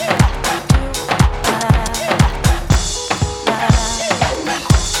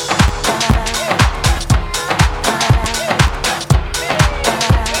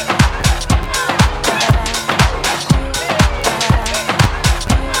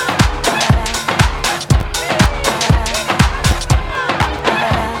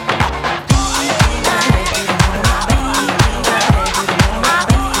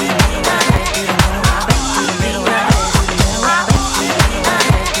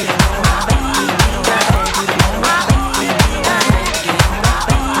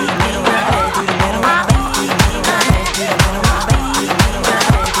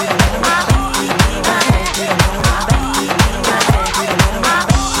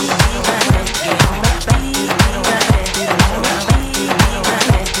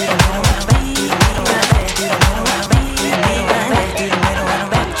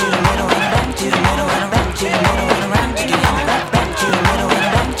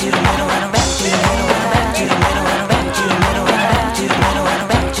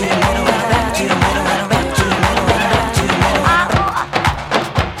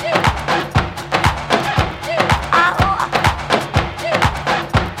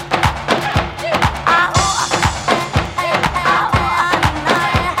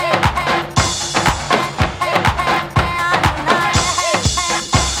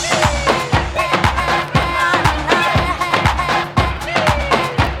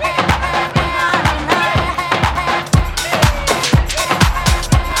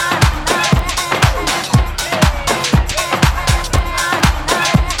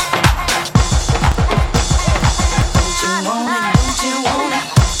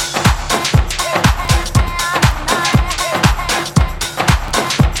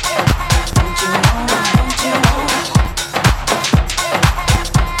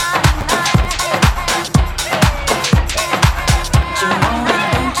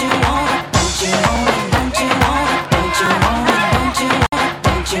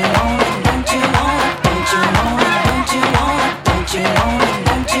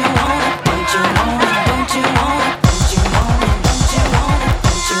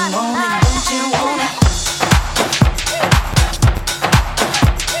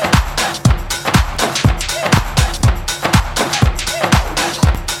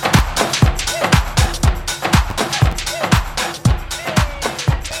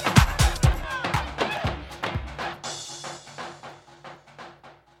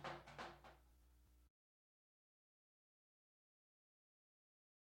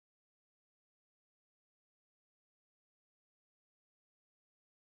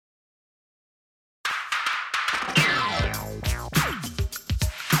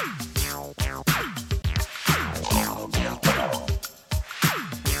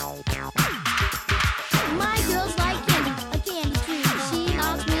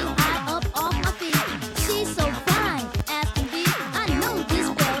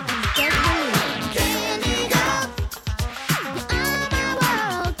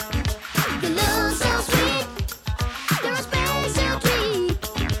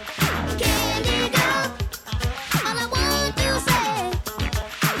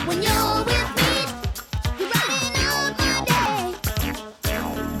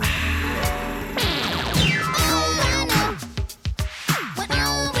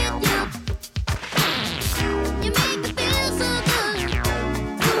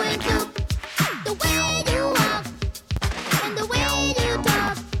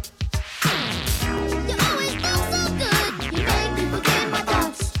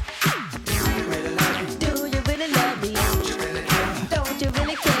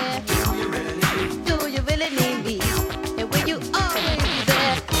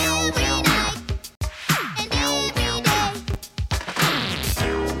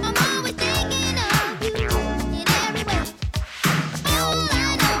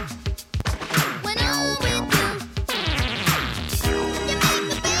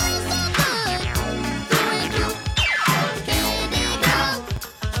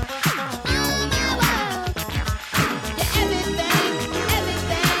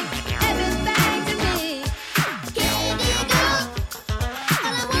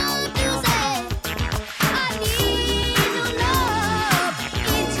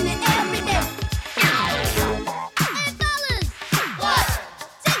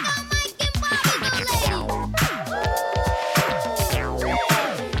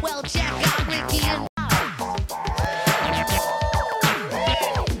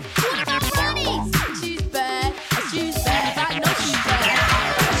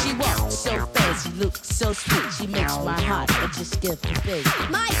 looks so sweet, she makes my heart just skip a beat.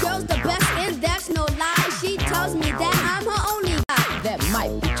 My girl's the best and that's no lie. She tells me that I'm her only guy. That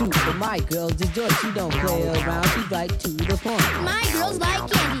might be true, but my girl's a joy. She don't play around, she's right to the point. My girl's like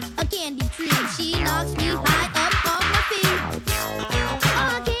candy, a candy tree. She knocks me high up off my feet. Oh,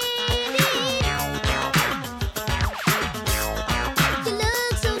 candy, you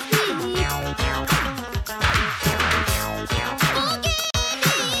look so sweet. Oh, candy, you're a special treat.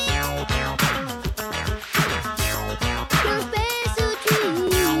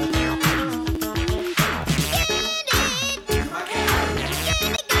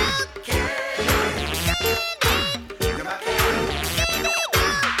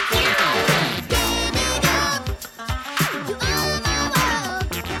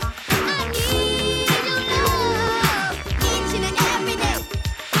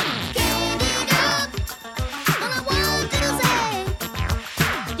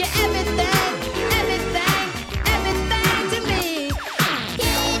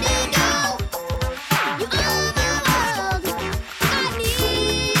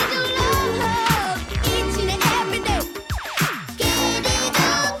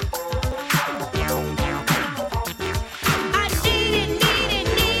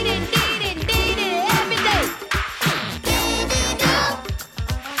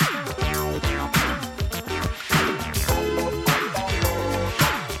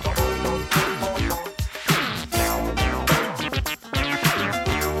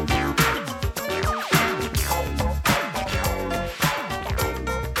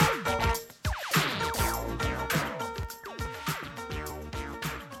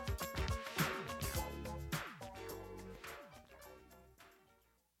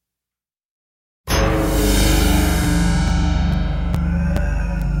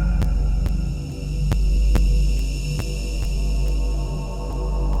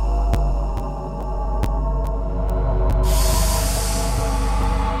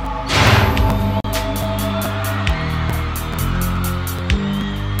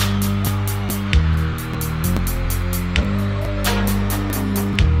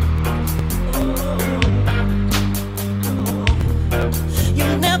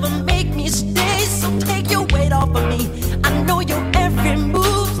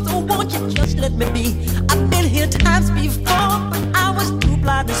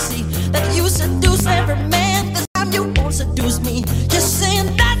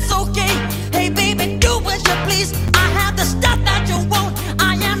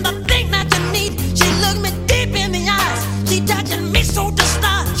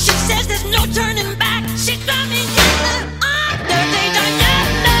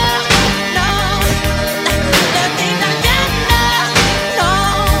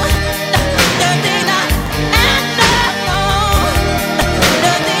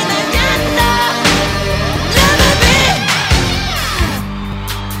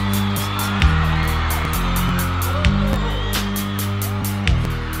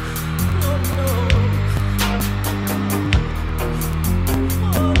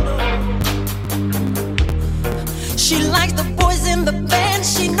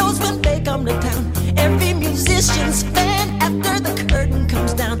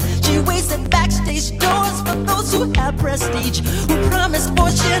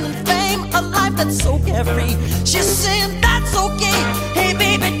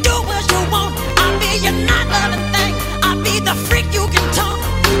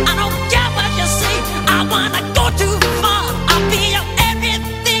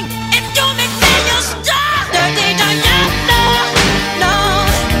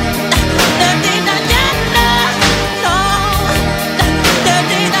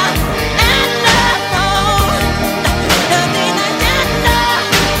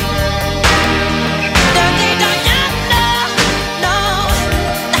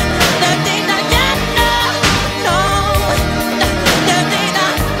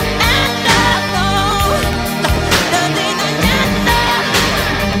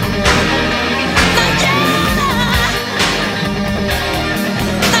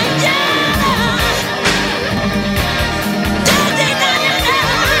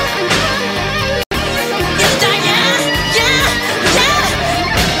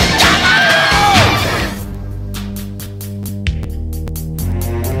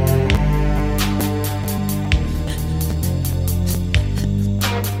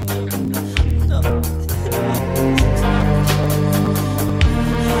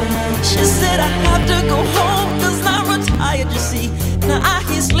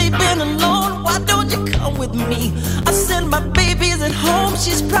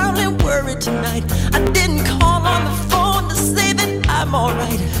 She's probably worried tonight. I didn't call on the phone to say that I I'm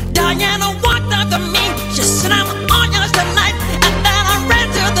alright. Diana walked up to me, she said I'm all yours tonight. And then I ran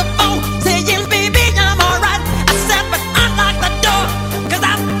to the phone, saying, baby, I'm alright. I said, but unlock the door, cause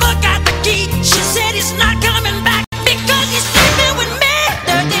I forgot the key. She said he's not coming back because he's sleeping with me.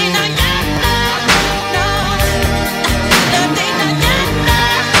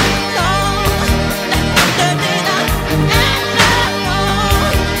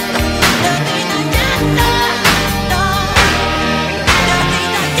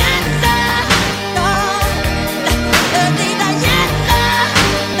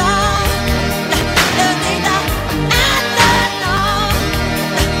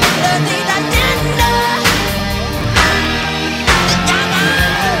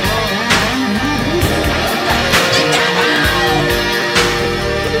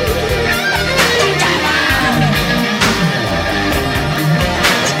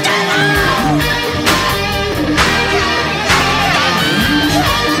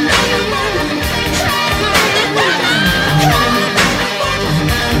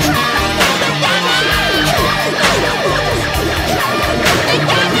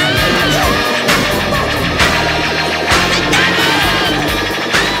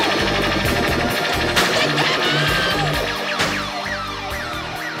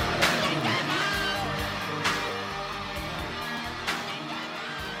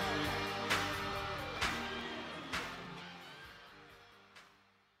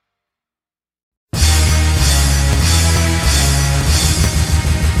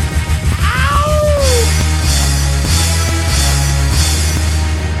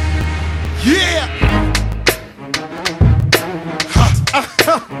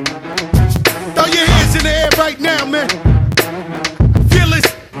 Throw your hands in the air right now, man. Feel it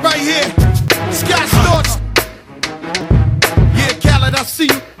right here. Scott Storch. Yeah, Khaled, I see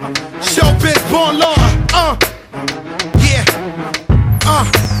you. Showbiz, born law. Yeah.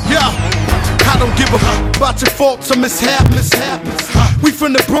 I don't give a fuck about your faults or mishaps. We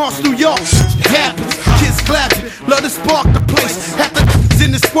from the Bronx, New York. It happens. Kids clapping. Love to spark the place. Half the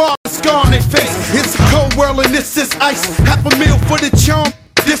in the squad, scar on their face. It's a cold world and this is ice. Half a meal for the charm.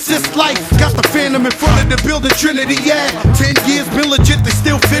 This is life. Got the Phantom in front of the building, Trinity, yeah. 10 years been legit, they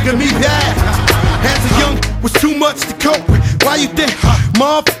still figure me bad. As a young, was too much to cope with. Why you think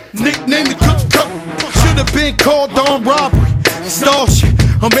Mob nicknamed the cook? Should've been called on robbery, stall shit,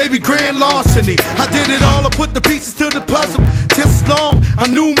 or maybe grand larceny. I did it all, I put the pieces to the puzzle. Just as long, I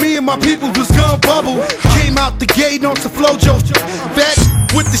knew me and my people was gonna bubble. Came out the gate on some flojo. Back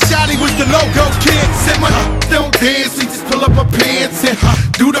with the shotty was the logo kid. Said my don't dance, we just pull up our pants and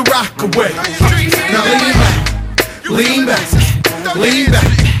do the rock away. Now lean back,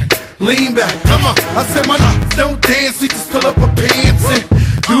 lean back, come on. I said my don't dance, we just pull up our pants and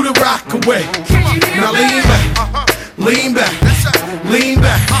do the rock away. Now lean back,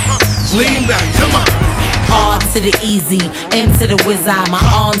 come on. R to the easy, M to the whiz eye. My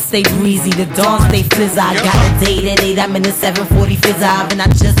arms stay breezy, the dawn stay fizz. I got a date at 8, I'm in the 740 fizz eye. And I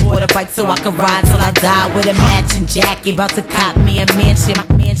just bought a bike so I can ride till I die with a matching jacket. About to cop me a mansion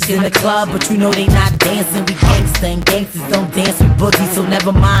in the club, but you know they not dancing. We gangsta and gangsters don't dance with boogies. So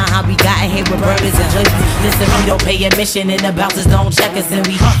never mind how we got in here with burgers and hoodies. Listen, we don't pay admission and the bouncers don't check us. And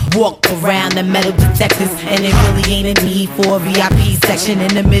we walk around the metal detectors. And it really ain't a need for a VIP section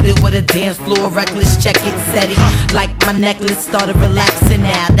in the middle with a dance floor. Reckless, check it, set it. Like my necklace started relaxing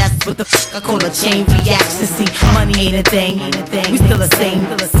now. That's what the fuck I call a chain reaction. See, money ain't a thing. We still the same.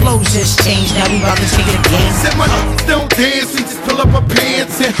 Flow just changed, now we about to change the game. Said my don't dance, we just pull up our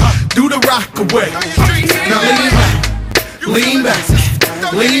pants and do the rock away. Now lean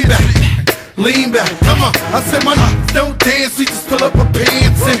back, come on. I said my don't dance, we just pull up our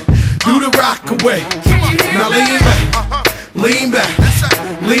pants and do the rock away. Now lean back,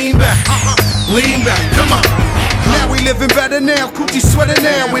 come on. Now we living better now, coochie sweater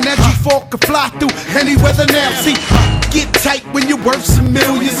now. When that G4 can fly through any weather now. See, get tight when you're worth some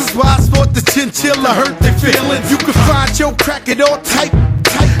millions. That's why I thought the chinchilla hurt their feelings. You can find your crack at all type.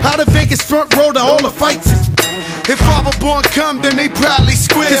 Out of Vegas front row to all the fights. If Father Born come, then they proudly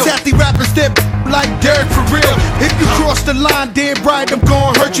squeal. Cause half the rappers step like Derek for real. If you cross the line, damn right, I'm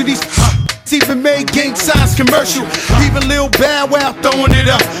gon' hurt you. These even made gang signs commercial. Even Lil Bow Wow throwing it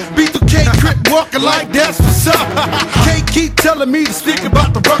up. B2K Crip walking like that's what's up. Can't keep telling me to speak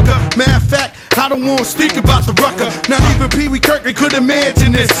about the rucker. Matter of fact, I don't wanna speak about the rucker. Not even Pee Wee Kirkland could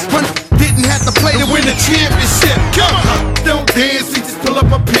imagine this. When didn't have to play to win the championship. Come on, don't dance, we just pull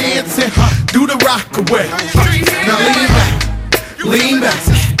up our pants and do the rock away. Now lean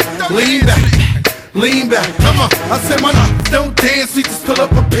back, come on. I said my don't dance, we just pull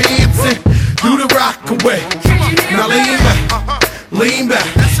up our pants and do the rock away. Now lean back, Lean back,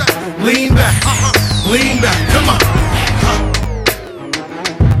 lean back, lean back, come on.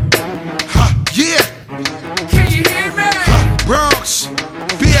 Yeah. Can you hear me? Bronx,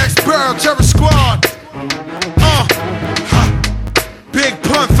 BX Burrow, Terror Squad. Big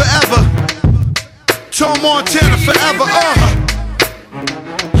Pun forever. Tom Montana forever.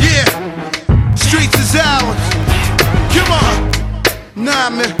 Yeah. Streets is ours. Come on. Nah,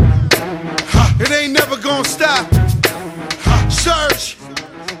 man. It ain't never gonna stop. Search.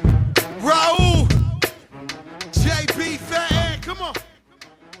 Raul. JB Fat Ant. Come on.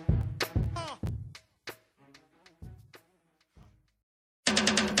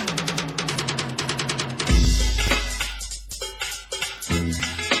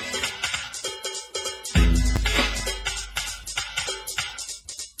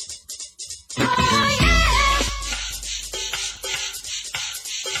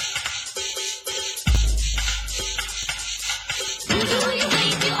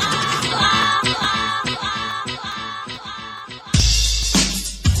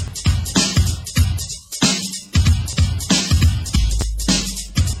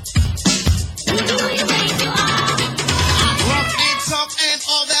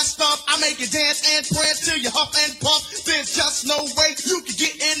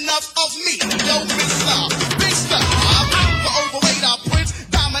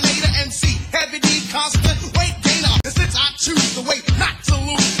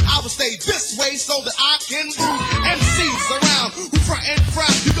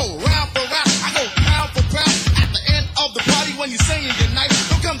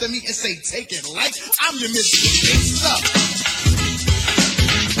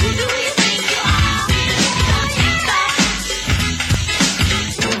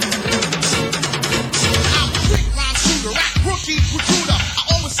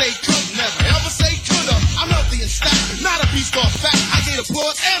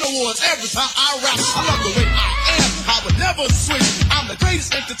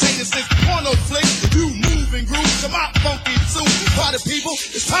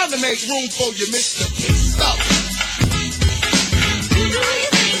 Room for you, Mr. Big Stuff. Who do you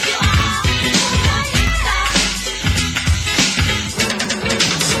think you are?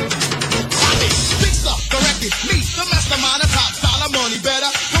 Big Stuff, corrected me, the mastermind of top dollar money.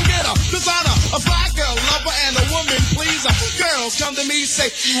 Better go get a designer, a fly girl lover, and a woman pleaser. Girls come to me, say,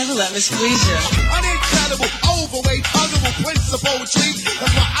 never let me squeeze you. An incredible, overweight, huggable prince of poetry.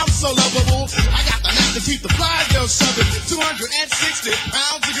 That's why I'm so lovable. I got the knack to keep the fly girls shoving. 260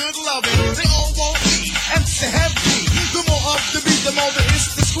 pounds of good loving. They all want me, empty heavy. The more up the beat, the more the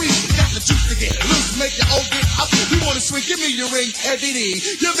it's the squeeze. Got the juice to get loose, make your old get up. You want to swing, give me your ring, Eddie D.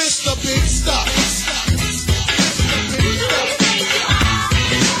 You Mr. Big Stuff.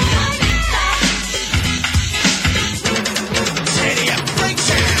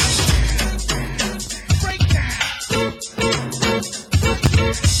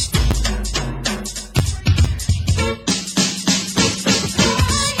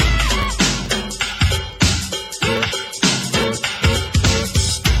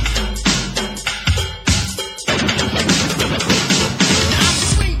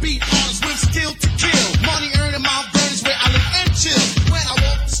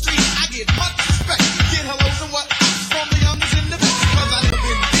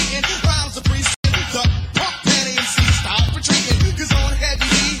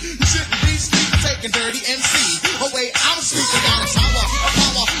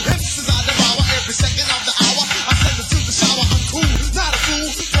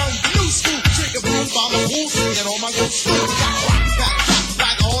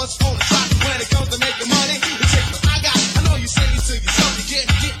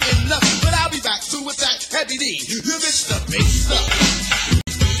 Mr. Big Stuff.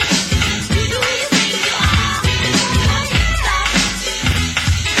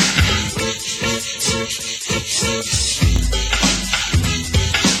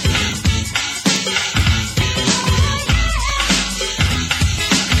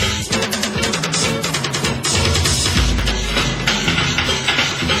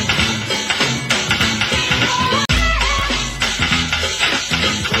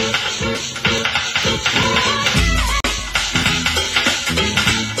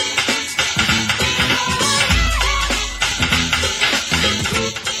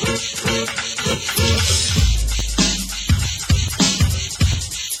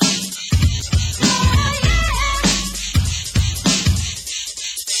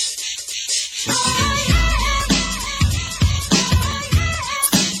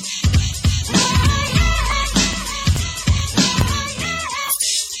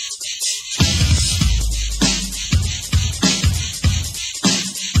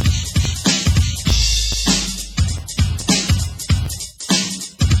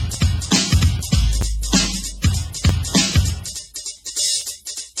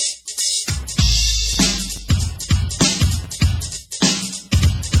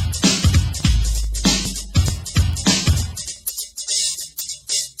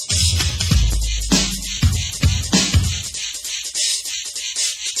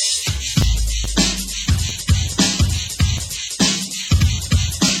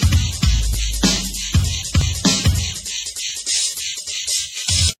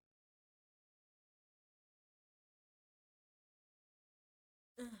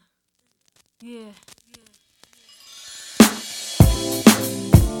 Yeah.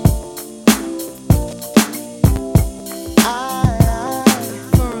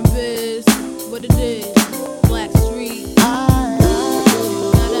 Firm biz, what it is, Black Street.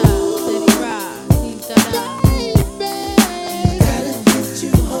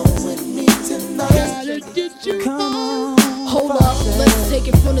 Hold up, let's take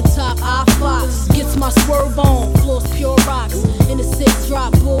it from the top. I Fox gets my swerve on, floors pure rocks. In the 6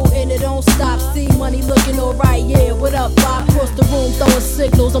 drop bull and it don't stop. See money looking alright, yeah. What up, Bob? Across the room throwing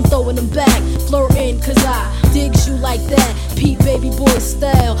signals, I'm throwing them back. Flirting, cause I digs you like that. Pete baby boy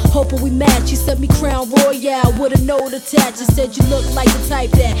style, hoping we match. You sent me Crown Royale with a note attached. You said you look like the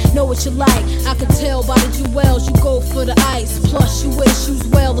type that know what you like. I could tell by the jewels you go for the ice. Plus you wear shoes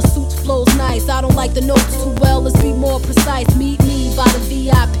well, the suit flows nice. I don't like the notes too well, let's be more precise. Meet me by the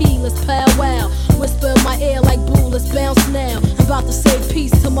VIP, let's powwow. Whisper in my ear like boo, let's bounce now. I'm about to say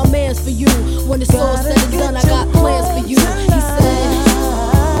peace to my mans for you. When it's all said and done, I got plans for you. He said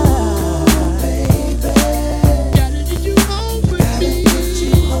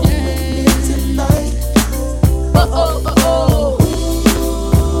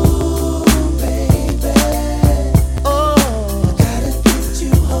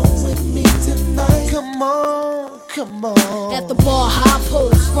Come on. At the bar, high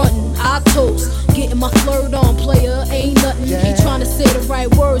post, frontin', I toast. Getting my flirt on, player, ain't nothing. He tryna say the right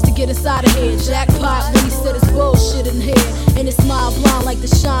words to get us out of here. Jackpot when he said it's bullshit in here. And his smile blind like the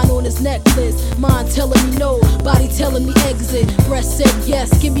shine on his necklace. Mind telling me no, body telling me exit. Breast said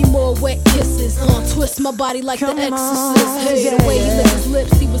yes, give me more wet kisses. Twist my body like the exorcist. Hey, the way he licked his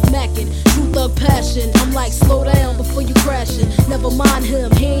lips, he was macking. True thug passion, I'm like slow down before you crashing. Never mind him,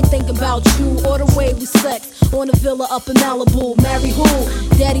 he ain't thinking about you or the way we sex. On a villa up in Malibu, marry who?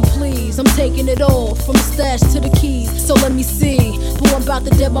 Daddy please, I'm taking it all, from the stash to the keys. So let me see, boo, I'm about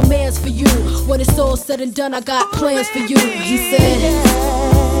to dead my mans for you. When it's all said and done, I got plans for you. He said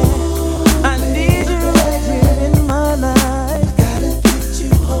I need you right here in my life. Gotta get you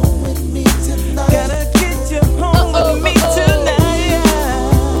home with me tonight. Gotta get you home with me tonight.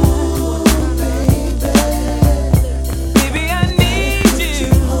 Baby, I need you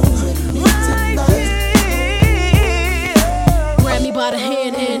right here. grabbed me by the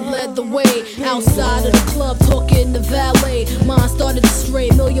hand and led the way. Outside of the club, talking to valet. Mine started to stray,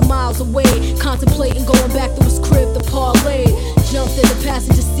 million miles away. Contemplating going back to his crib to parlay. Jumped in the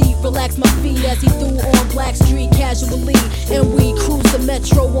passenger seat, relaxed my feet as he threw on Black Street casually. And we cruised the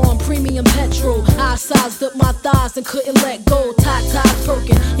metro on premium petrol. I sized up my thighs and couldn't let go. Tie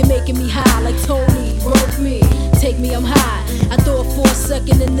perking, you're making me high like Tony. Broke me, take me, I'm high. I thought for a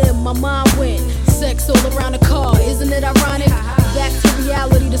second and then my mind went. Sex all around the car, isn't it ironic? Back to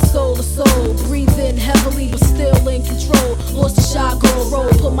reality, the soul to soul. Breathe in heavily, but still in control. Lost the shotgun roll,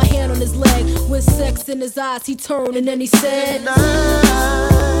 put my hand on his leg. With sex in his eyes, he turned and then he said, Come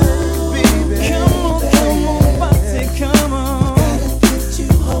on, party, come on. Gotta get you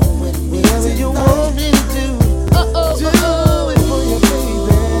home with me. Whatever you want me to do, do it for your baby.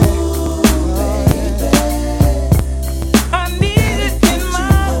 I need it in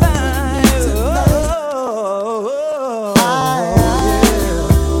my life.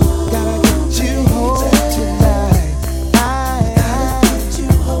 Gotta get you home tonight. Gotta get you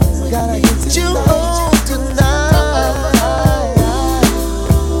home tonight. Gotta get you home tonight.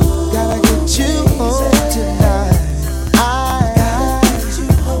 Gotta get you home tonight.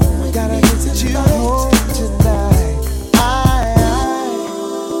 Gotta get you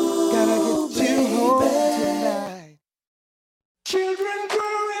home tonight. Children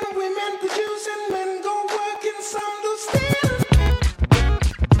growing, women producing, men go working, some do steal.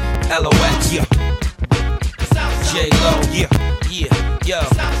 LOX, yeah. J-Lo, yeah. Yo,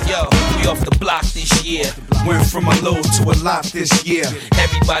 we off the block this year. Went from a low to a lot this year.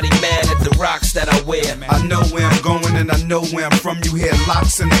 Everybody mad at the rocks that I wear. I know where I'm going and I know where I'm from. You hear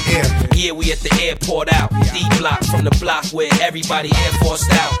locks in the air. Yeah, we at the airport out. D-block from the block where everybody Air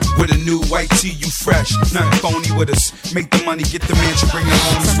Forced out. With a new white tee, you fresh. Nothing phony with us. Make the money, get the mansion, bring the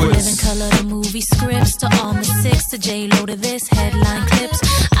homies From with living us. color to movie scripts to Alma 6 to J-Lo to this headline clips.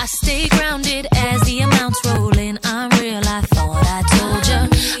 I stay grounded as the amounts roll in. I'm real, I thought I told ya.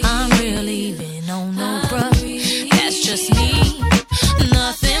 I'm real, even on no bruh. That's just me.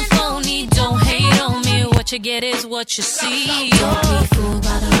 Nothing phony, don't hate on me. What you get is what you see. Don't be fooled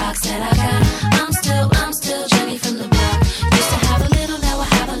by the rocks that I got. I'm still Jenny from the block. Used to have a little, now I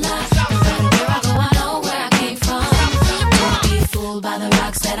have a lot. No matter where I go, I know where I came from. Don't be fooled by the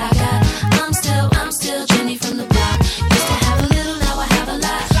rocks that I got. I'm still Jenny from the block. Used to have a little, now I have a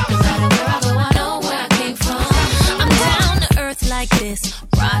lot. No matter where I go, I know where I came from. I'm down to earth like this,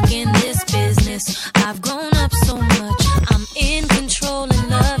 rocking this biz.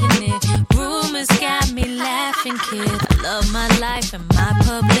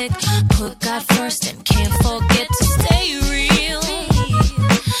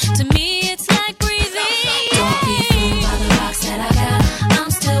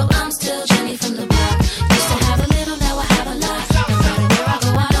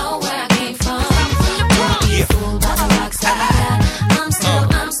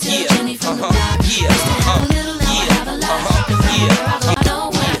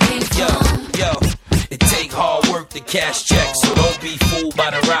 cash checks. So don't be fooled by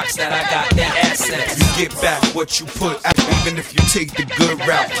the rocks that I got, their assets. You get back what you put out, even if you take the good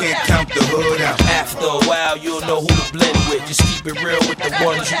route. Can't count the hood out. After a while, you'll know who to blend with. Just keep it real with the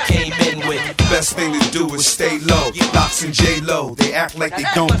ones you came in with. Best thing to do is stay low. Locks and J-Lo, they act like they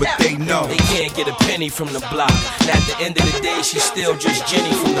don't, but they know. They can't get a penny from the block. And at the end of the day, she's still just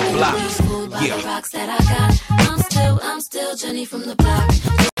Jenny from the block. Yeah. The rocks that I got, I'm still Jenny from the block.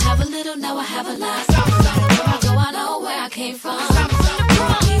 Have a little, now I have a lot. Where I go, I know where I came from.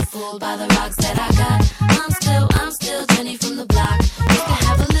 Don't be fooled by the rocks that I got. I'm still Jenny from the block. Used to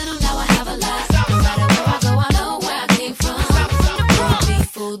have a little, now I have a lot. No matter where I go, I know where I came from. Don't be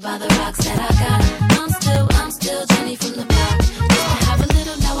fooled by the rocks that I got. I'm still Jenny from the block. Used to have a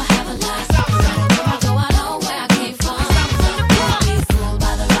little, now I have a lot. No matter where I go, I know where I came from. Don't be fooled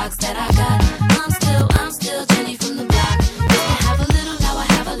by the rocks that I got. I'm still Jenny from the block. Used to have a little, now I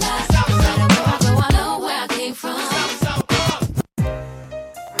have a lot. No matter where I go, I know where I came from.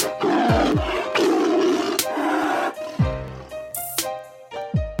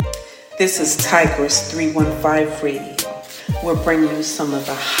 This is Tigress 315 Radio. We're bringing you some of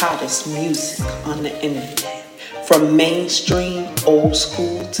the hottest music on the internet. From mainstream, old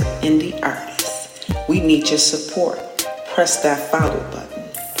school to indie artists. We need your support. Press that follow button.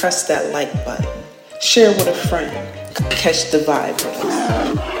 Press that like button. Share with a friend. Catch the vibe with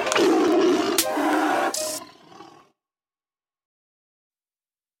us.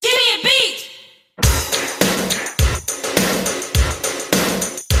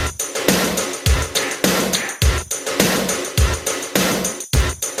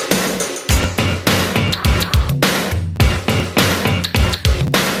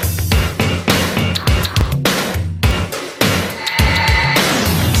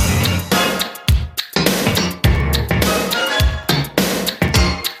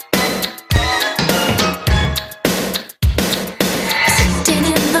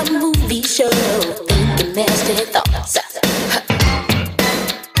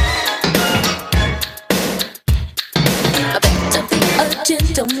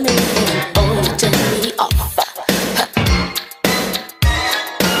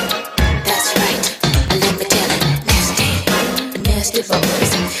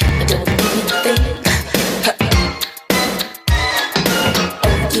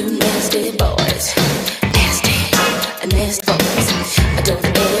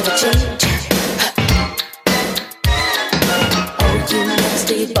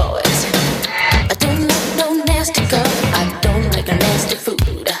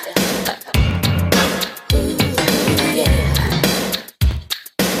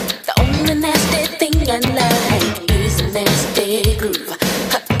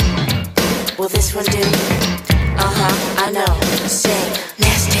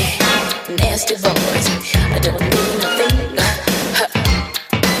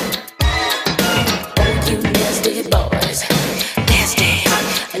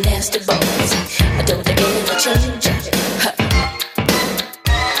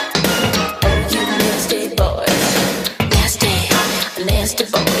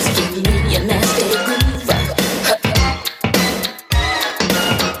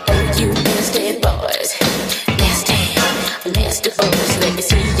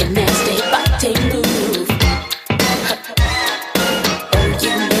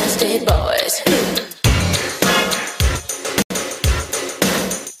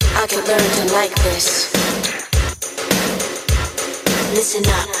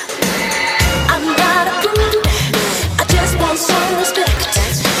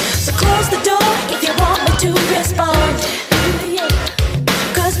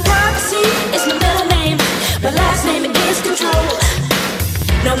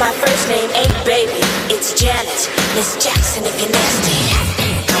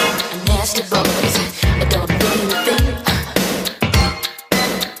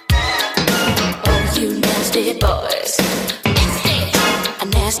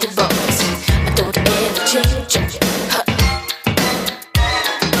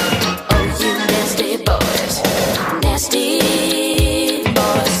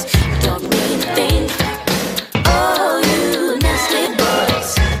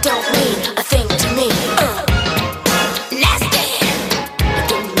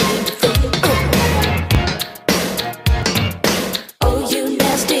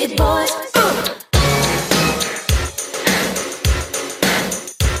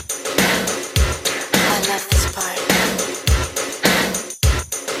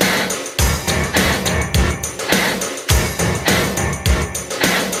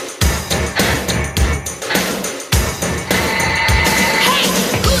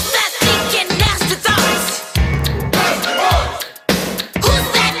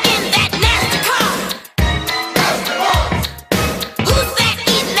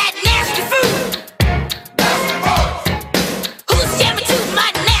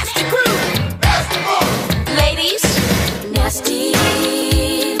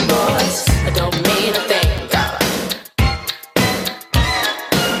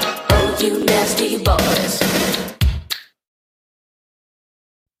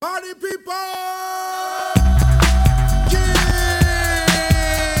 Party people! Yeah!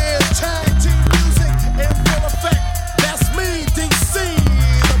 Tag team music in full effect. That's me, DC,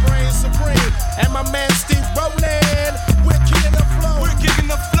 the brain supreme. And my man Steve Rowland. We're kicking the flow. We're kicking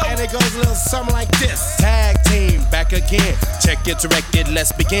the flow. And it goes a little something like this. Tag team back again. Check it, direct it,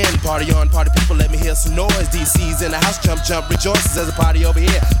 let's begin. Party on, party people, let me hear some noise. DC's in the house, jump, jump, rejoices. There's a party over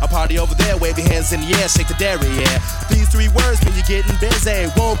here, a party over there. Wave your hands in the air, shake the dairy, yeah. These three words mean you're getting busy.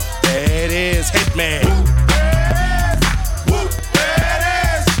 Whoop, there it is, Hitman. Whoop, there it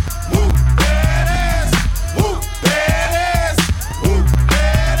is. Whoop, there it is. Whoop, there it is. Whoop,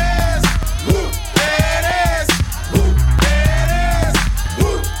 there it is. Whoop, there it is. Whoop, there it is.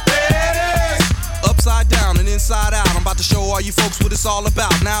 Whoop, there it is. Upside down and inside out, I'm about to show all you folks what it's all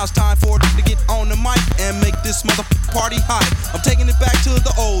about. Now it's time for it to get on the mic and make this party hot. I'm taking it back to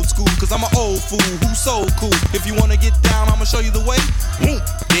the old school, cause I'm an old fool who's so cool. If you wanna get down, I'ma show you the way.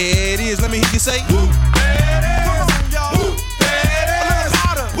 There it is, let me hear you say. Come on, y'all.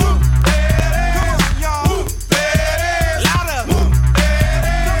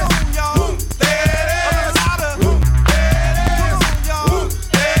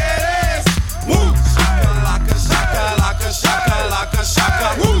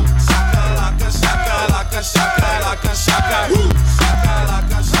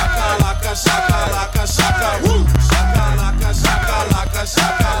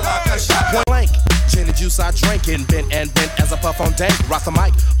 I drink and bent as I puff on dank. Rock the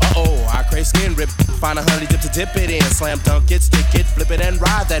mic, I crave skin rip. Find a honey dip to dip it in. Slam dunk it, stick it, flip it and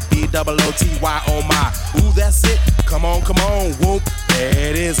ride that B-double-O-T-Y, oh my. Ooh, that's it, come on, whoop.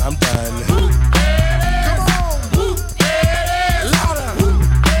 There it is, I'm done. Whoop.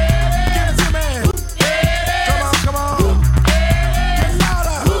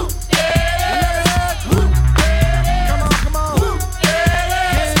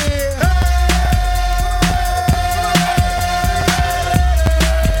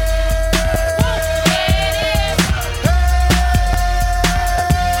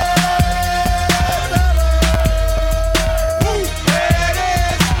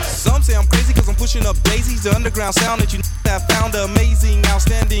 Up daisies, the underground sound that you have found amazing,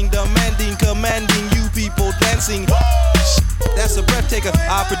 outstanding, demanding, commanding you people dancing. That's a breath taker.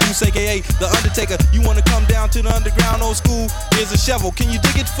 I produce, aka the Undertaker. You wanna come down to the underground old school? Here's a shovel. Can you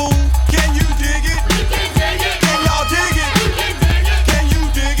dig it, fool? Can you dig it? We can dig it. Can y'all dig it? We can dig it. Can you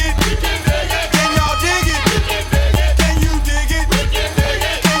dig it? We can dig it. Can y'all dig it? We can dig it. Can you dig it? We can dig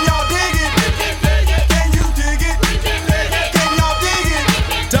it. Can y'all dig it? We can dig it. Can you dig it? We can dig it. Can y'all dig it?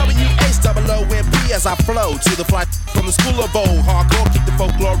 W-H-O-O-M-P as I flow to the fly from the school of old. Hardcore, kick the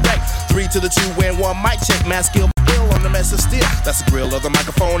folklore wreck. 3 to the 2 and 1 mic check. Mass skill ill on the mess of steel. That's the grill of the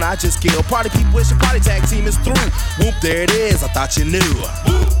microphone I just killed. Party people, wish your party tag team is through. Whoop, there it is, I thought you knew.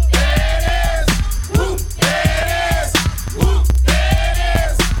 Whoop, there it is. Whoop, there it is. Whoop, there it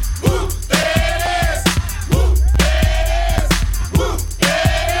is. Whoop, there it is. Whoop, there it is. Whoop, there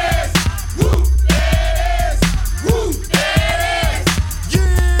it is. Whoop, there it is. Whoop, there it is.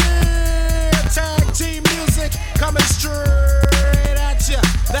 Yeah, tag team music coming straight at ya.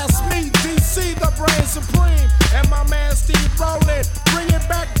 That's me, DC, the brain supreme, and my man Steve Rowland. Bring it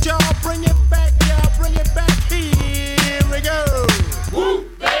back, y'all. Bring it back, y'all. Bring it back. Here we go.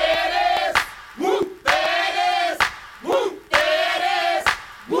 Whoop, there it is. Whoop, there it is. Whoop, there it is.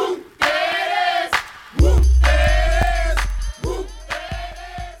 Whoop, there it is. Whoop, there it is. Whoop, there it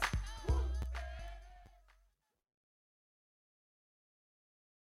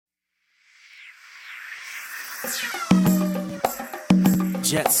is.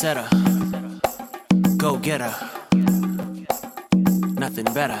 Jet setter, go getter, nothing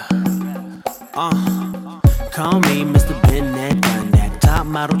better. Call me Mr. Bennett, run that top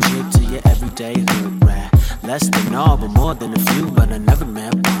model chick to your everyday hood rat. Less than all, but more than a few, but I never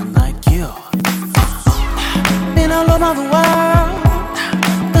met one like you. Been all over the world,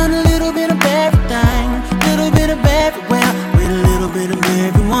 done a little bit of everything, little bit of everywhere, with a little bit of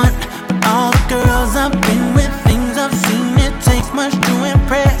everyone. But all the girls I've been with, things I've seen, it takes much to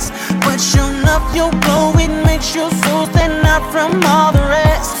impress. But sure enough, your glow, it makes your soul stand out from all the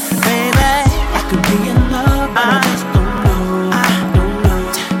rest. Baby, I could be in love, but I just don't know. I don't know.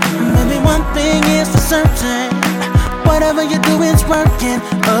 Maybe one thing is for certain, whatever you do is working.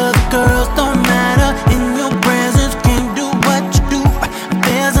 Other girls don't matter, in your presence can't do what you do.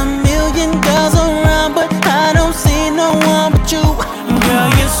 There's a million girls around, but I don't see no one but you. Girl,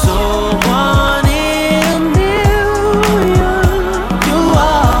 you're so one in a million. You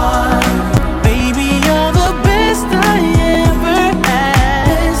are, baby, you're the best I ever had.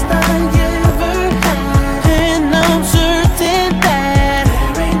 Best I ever had. And I'm certain that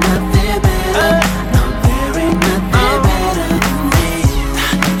there ain't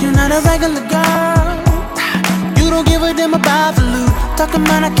talking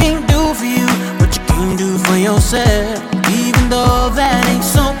about I can't do for you what you can do for yourself. Even though that ain't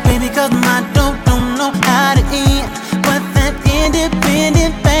so, baby, cause my dope don't know how to end. But that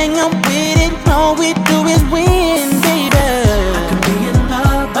independent thing, I'm with it. All we do is win, baby. I could be in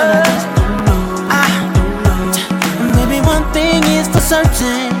love, but I just don't know. I don't know. And baby, one thing is for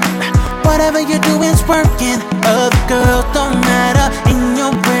certain, whatever you do is working. Other girls don't matter. In your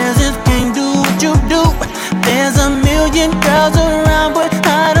presence, can't do what you do. There's a million girls around, but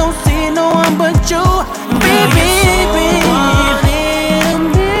I don't see no one but you, baby.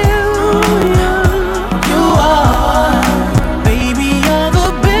 You are, baby, you're the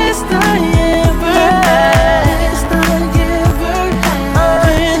best I ever had.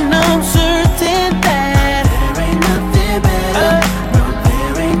 And I'm certain that there ain't nothing better. No,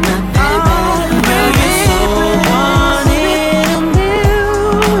 there ain't nothing better. Baby, you're so one in a million.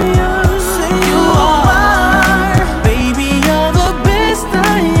 You are, baby, you're the best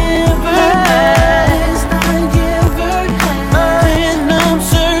I ever had. And I'm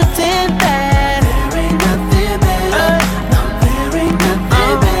certain that there ain't nothing better. No, there ain't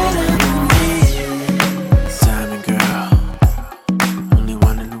nothing better than me. Diamond girl, only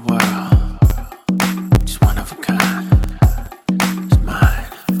one in the world, just one of a kind. It's mine.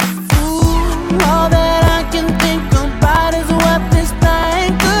 Ooh, all that I can think about is what this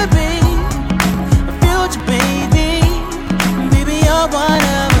thing could be. A future baby, baby, you're one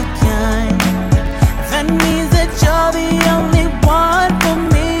of a kind. That means that you're the only one for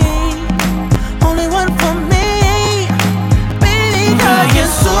me, only one for me, baby. Girl,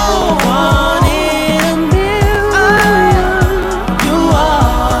 you're so one in a million. You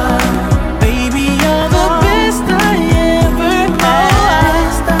are, baby, you're the best I ever had.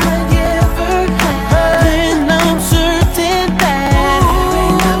 And I'm certain that there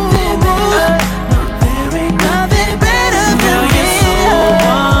ain't nothing better. No, there ain't nothing better than girl, you're so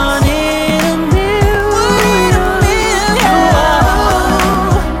one in a million. You are,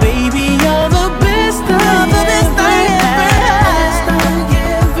 baby, you're the best I ever had.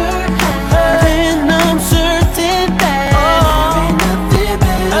 And I'm certain that there ain't nothing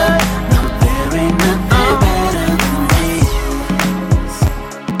better. No, there ain't nothing better than me.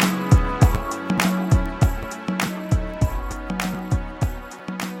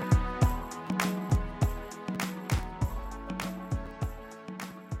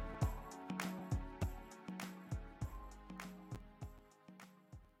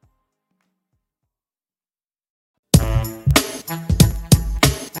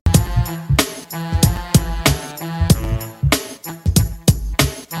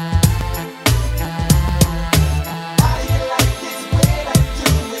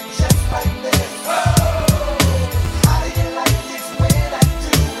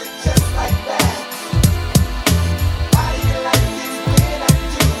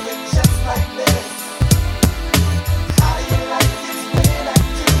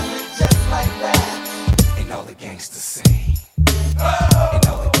 And all the gangsters sing. And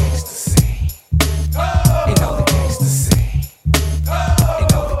all the gangsters sing. And all the gangsters sing.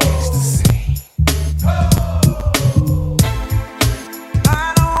 And all the gangsters sing.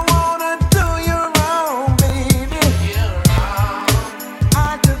 I don't wanna do you wrong, baby.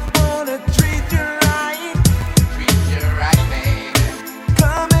 I just wanna treat you right. Treat you right, baby.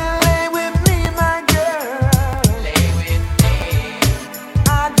 Come and lay with me, my girl. Lay with me. I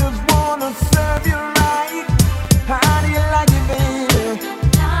just wanna serve you right. How do you like it, baby?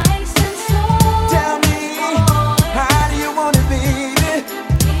 Nice and slow. Tell me, how do you want it, baby?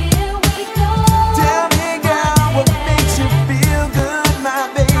 Here we go. Tell me, girl, what makes you feel good, my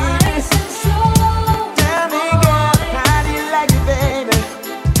baby? Nice and slow. Tell me, girl, how do you like it, baby?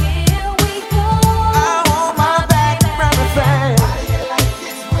 Here we go. I want my back from the side. How do you like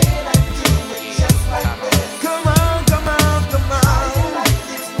it when I do it just like this? Come on, come on, come on. How do you like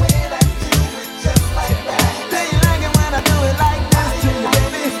it when I do it just like that? Do you like it when I do it like this to you,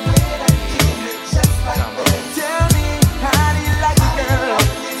 baby? Tell me, how do you like it, girl?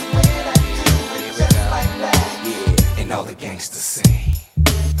 Yeah, and all the gangsters sing.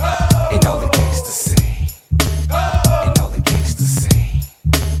 And all the gangsters sing. And all the gangsters sing.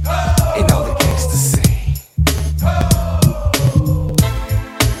 And all the gangsters sing.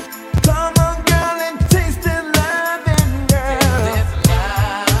 Come on, girl, and taste the loving, girl.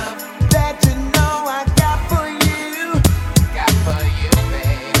 That you know I got for you. Got for you,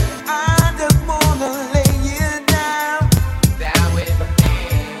 baby. I just wanna lay you down. Down with me.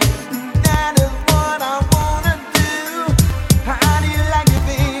 That is what I wanna do. How do you like it,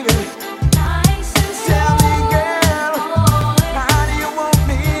 baby?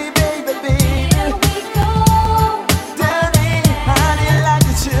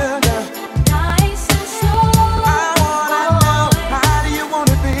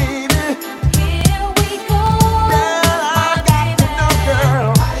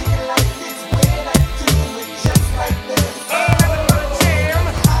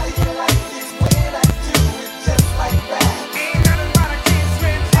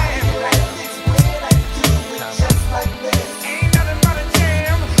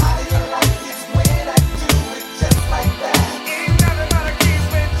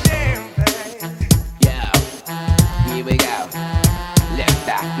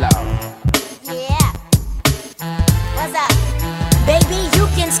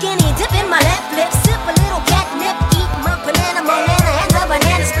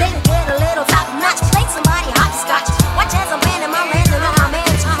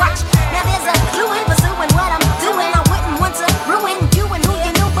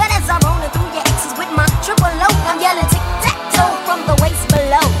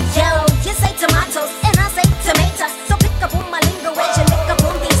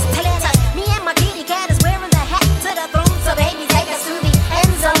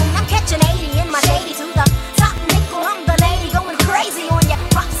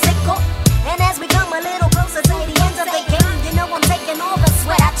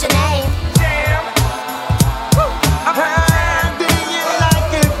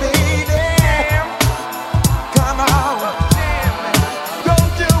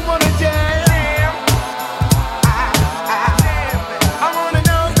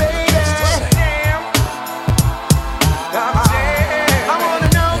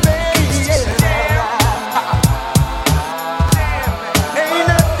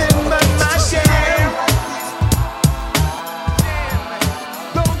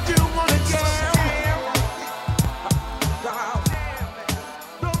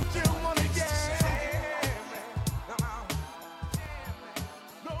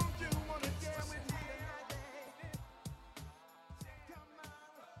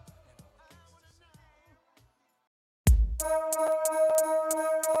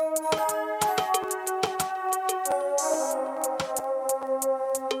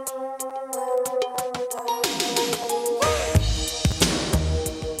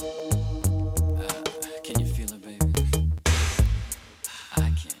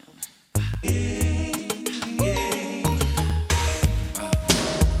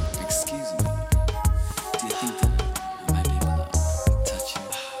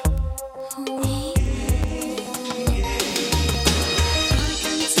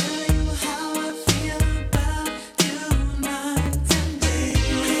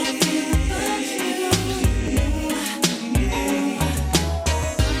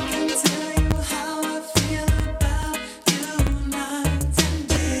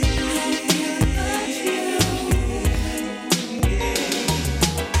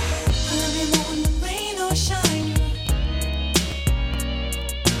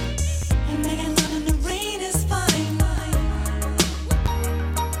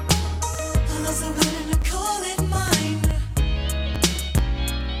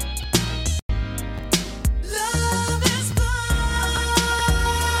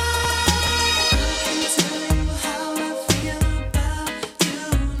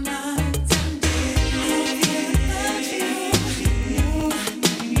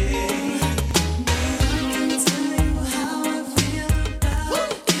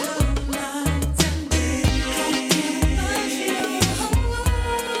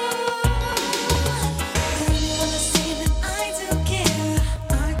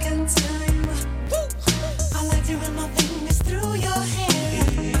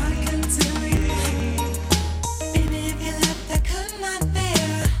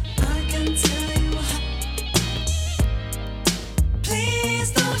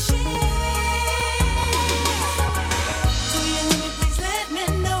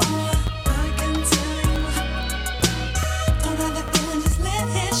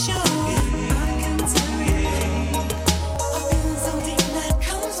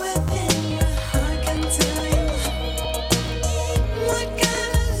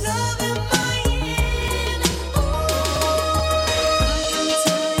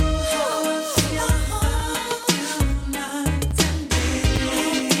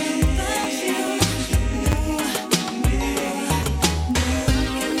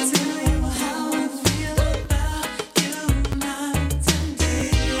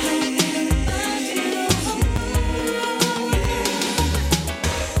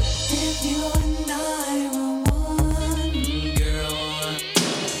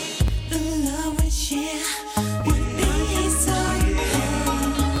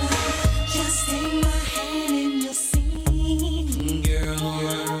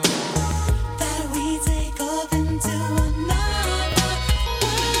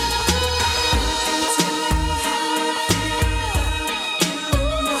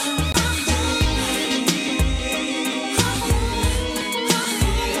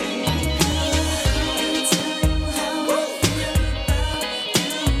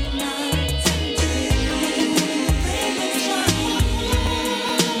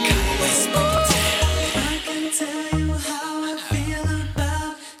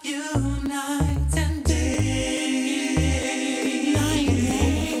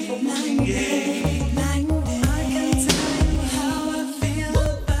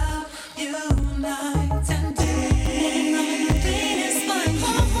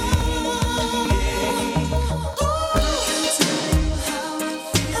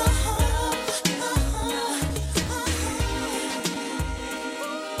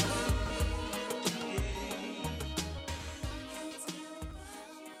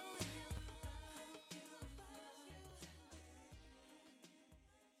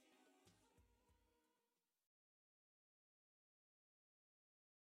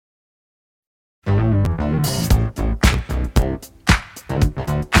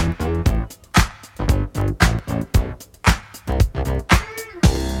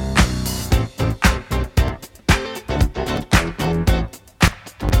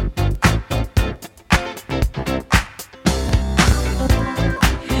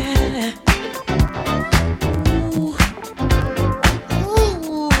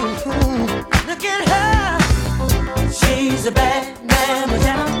 She's a bad mamma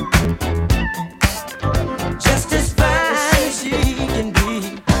jamma, just as fine as she can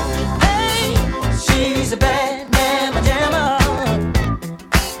be. Hey, she's a bad mamma jamma,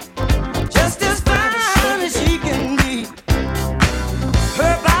 just as fine as she can be.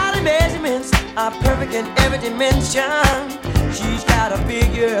 Her body measurements are perfect in every dimension. She's got a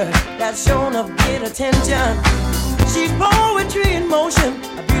figure that's shown of great attention. She's poetry in motion,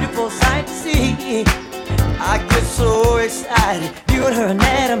 a beautiful sight to see. I get so excited viewing her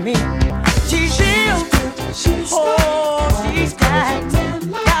anatomy. She's real, oh, she's tight,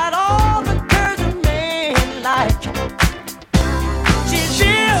 got all the curves a man like. She's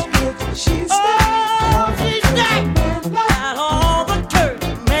real, oh, she's tight, got all the curves a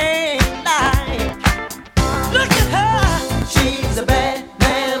man like. Look at her, she's a bad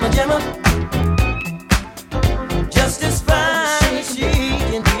mamma jamma, just as fine as she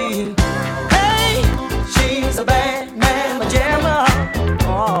can be. Hey, she's a bad mamma jamma,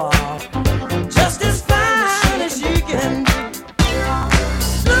 oh, just as fine as she can be.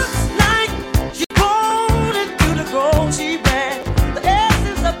 Looks like she born into the gold she wears. The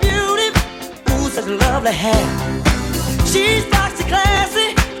essence of beauty, ooh, such lovely hair. She's boxy classy,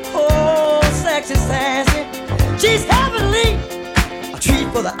 oh, sexy sassy. She's heavenly, a treat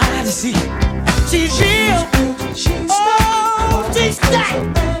for the eye to see. She's real, oh, she's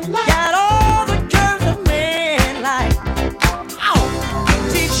tight, got all the curves a man like. Oh,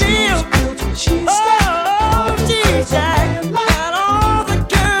 she's real, oh, she's tight, got all the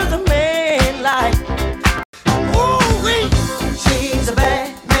curves a man like. Ooh, she's a bad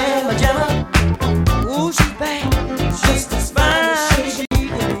mamma jamma, ooh, she's bad, just as fine as she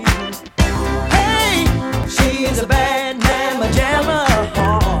can be. Hey, she's a bad mamma jamma,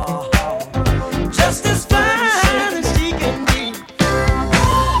 just as fine as she can be.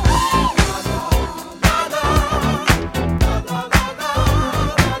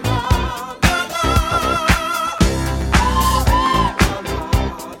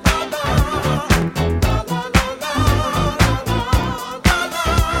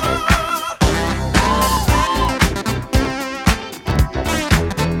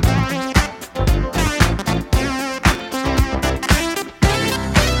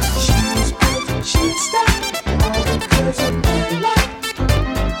 She's got all the curves a man like.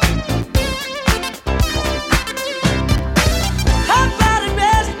 Her body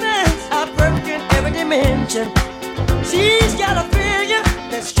measurements are perfect in every dimension. She's got a figure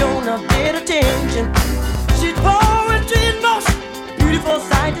that's shown a bit of attention. She's poetry in motion, beautiful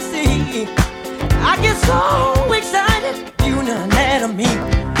sight to see. I get so excited viewing her anatomy.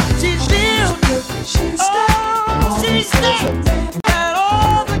 She's real, oh, she's thick, got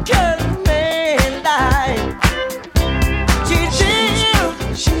all the curves a man like. She's real,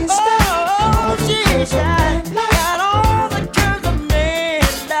 oh, she's tight, got all the curves a man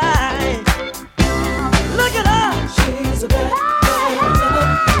like. Look at her, she's a bad mamma,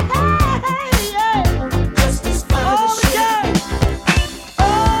 just as fine as she can. Oh,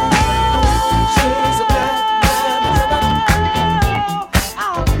 she's a bad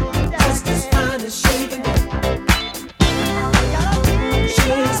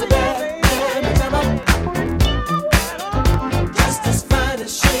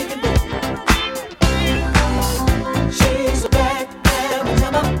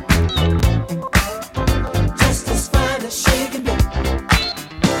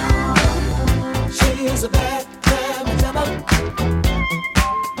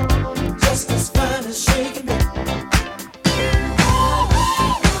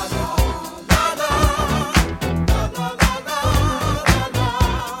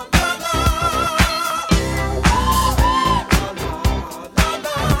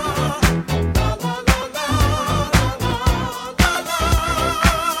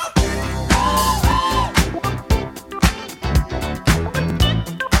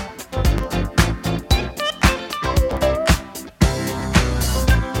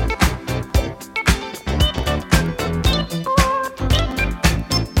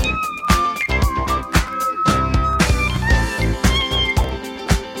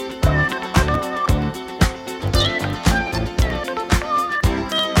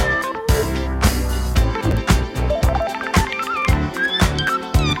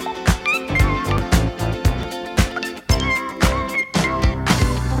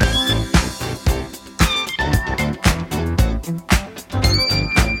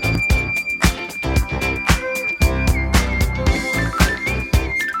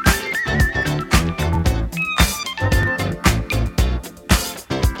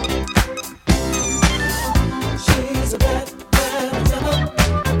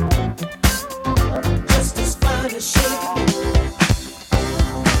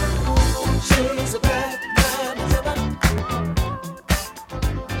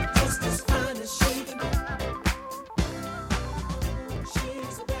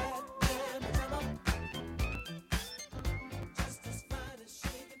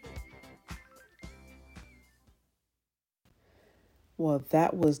Well,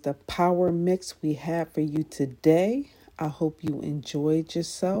 that was the power mix we had for you today. I hope you enjoyed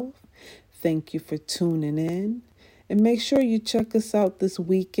yourself. Thank you for tuning in. And make sure you check us out this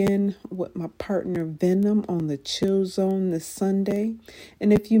weekend with my partner Venom on the Chill Zone this Sunday.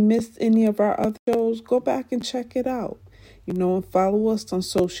 And if you missed any of our other shows, go back and check it out. And follow us on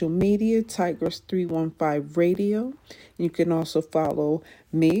social media, Tigress315 Radio. You can also follow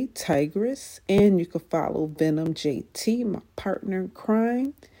me, Tigress, and you can follow Venom JT, my partner in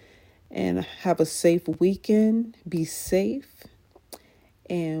crime. And have a safe weekend. Be safe.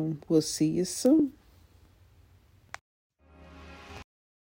 And we'll see you soon.